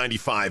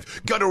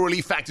 $19.95. Go to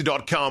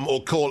relieffactor.com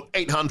or call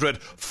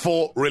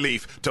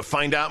 800-4RELIEF to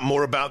find out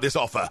more about this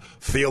offer.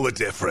 Feel the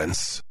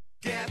difference.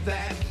 Get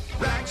that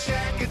Rack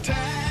Shack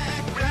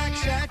attack, Rack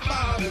Shack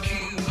barbecue.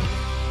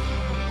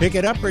 Pick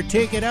it up or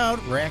take it out,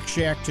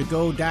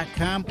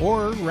 RackShackToGo.com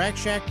or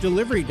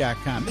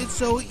RackShackDelivery.com. It's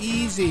so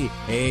easy.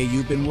 Hey,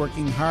 you've been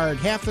working hard.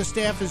 Half the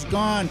staff is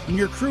gone, and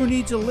your crew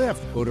needs a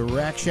lift. Go to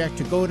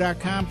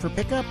RackShackToGo.com for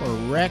pickup or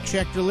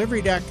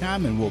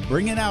RackShackDelivery.com, and we'll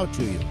bring it out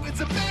to you. It's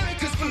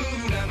America's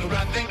food and the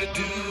right thing to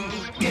do.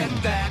 Get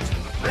that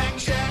Rack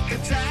Shack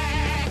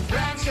attack,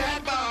 Rack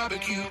Shack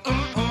barbecue.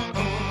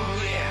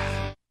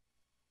 Yeah.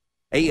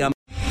 AM.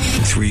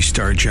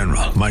 3-star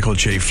General Michael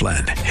J.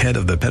 Flynn, head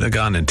of the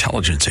Pentagon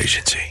Intelligence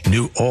Agency,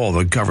 knew all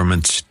the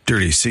government's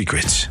dirty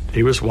secrets.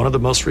 He was one of the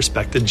most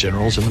respected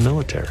generals in the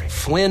military.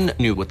 Flynn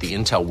knew what the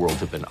intel world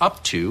had been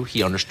up to.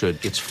 He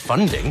understood its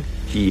funding.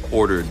 He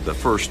ordered the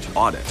first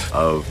audit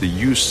of the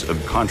use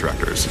of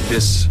contractors.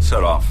 This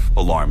set off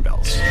alarm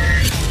bells.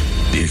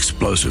 The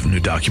explosive new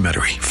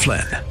documentary,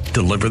 Flynn,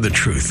 Deliver the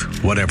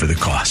Truth, Whatever the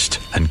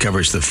Cost,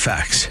 uncovers the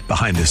facts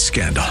behind this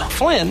scandal.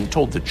 Flynn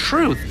told the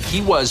truth.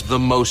 He was the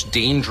most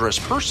dangerous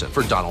person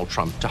for Donald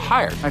Trump to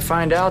hire. I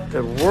find out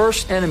the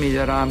worst enemy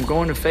that I'm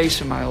going to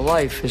face in my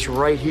life is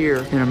right here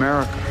in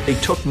America. They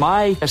took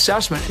my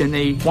assessment and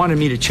they wanted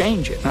me to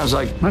change it. And I was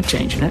like, I'm not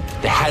changing it.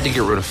 They had to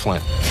get rid of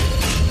Flynn.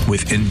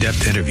 With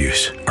in-depth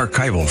interviews,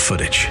 archival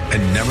footage,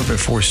 and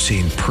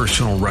never-before-seen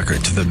personal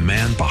records of the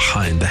man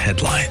behind the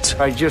headlines.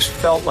 I just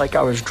felt like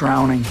I was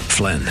drowning.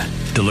 Flynn,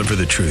 Deliver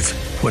the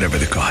Truth, Whatever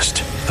the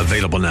Cost.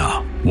 Available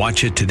now.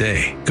 Watch it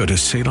today. Go to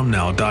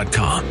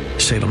salemnow.com.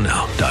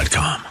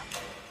 salemnow.com.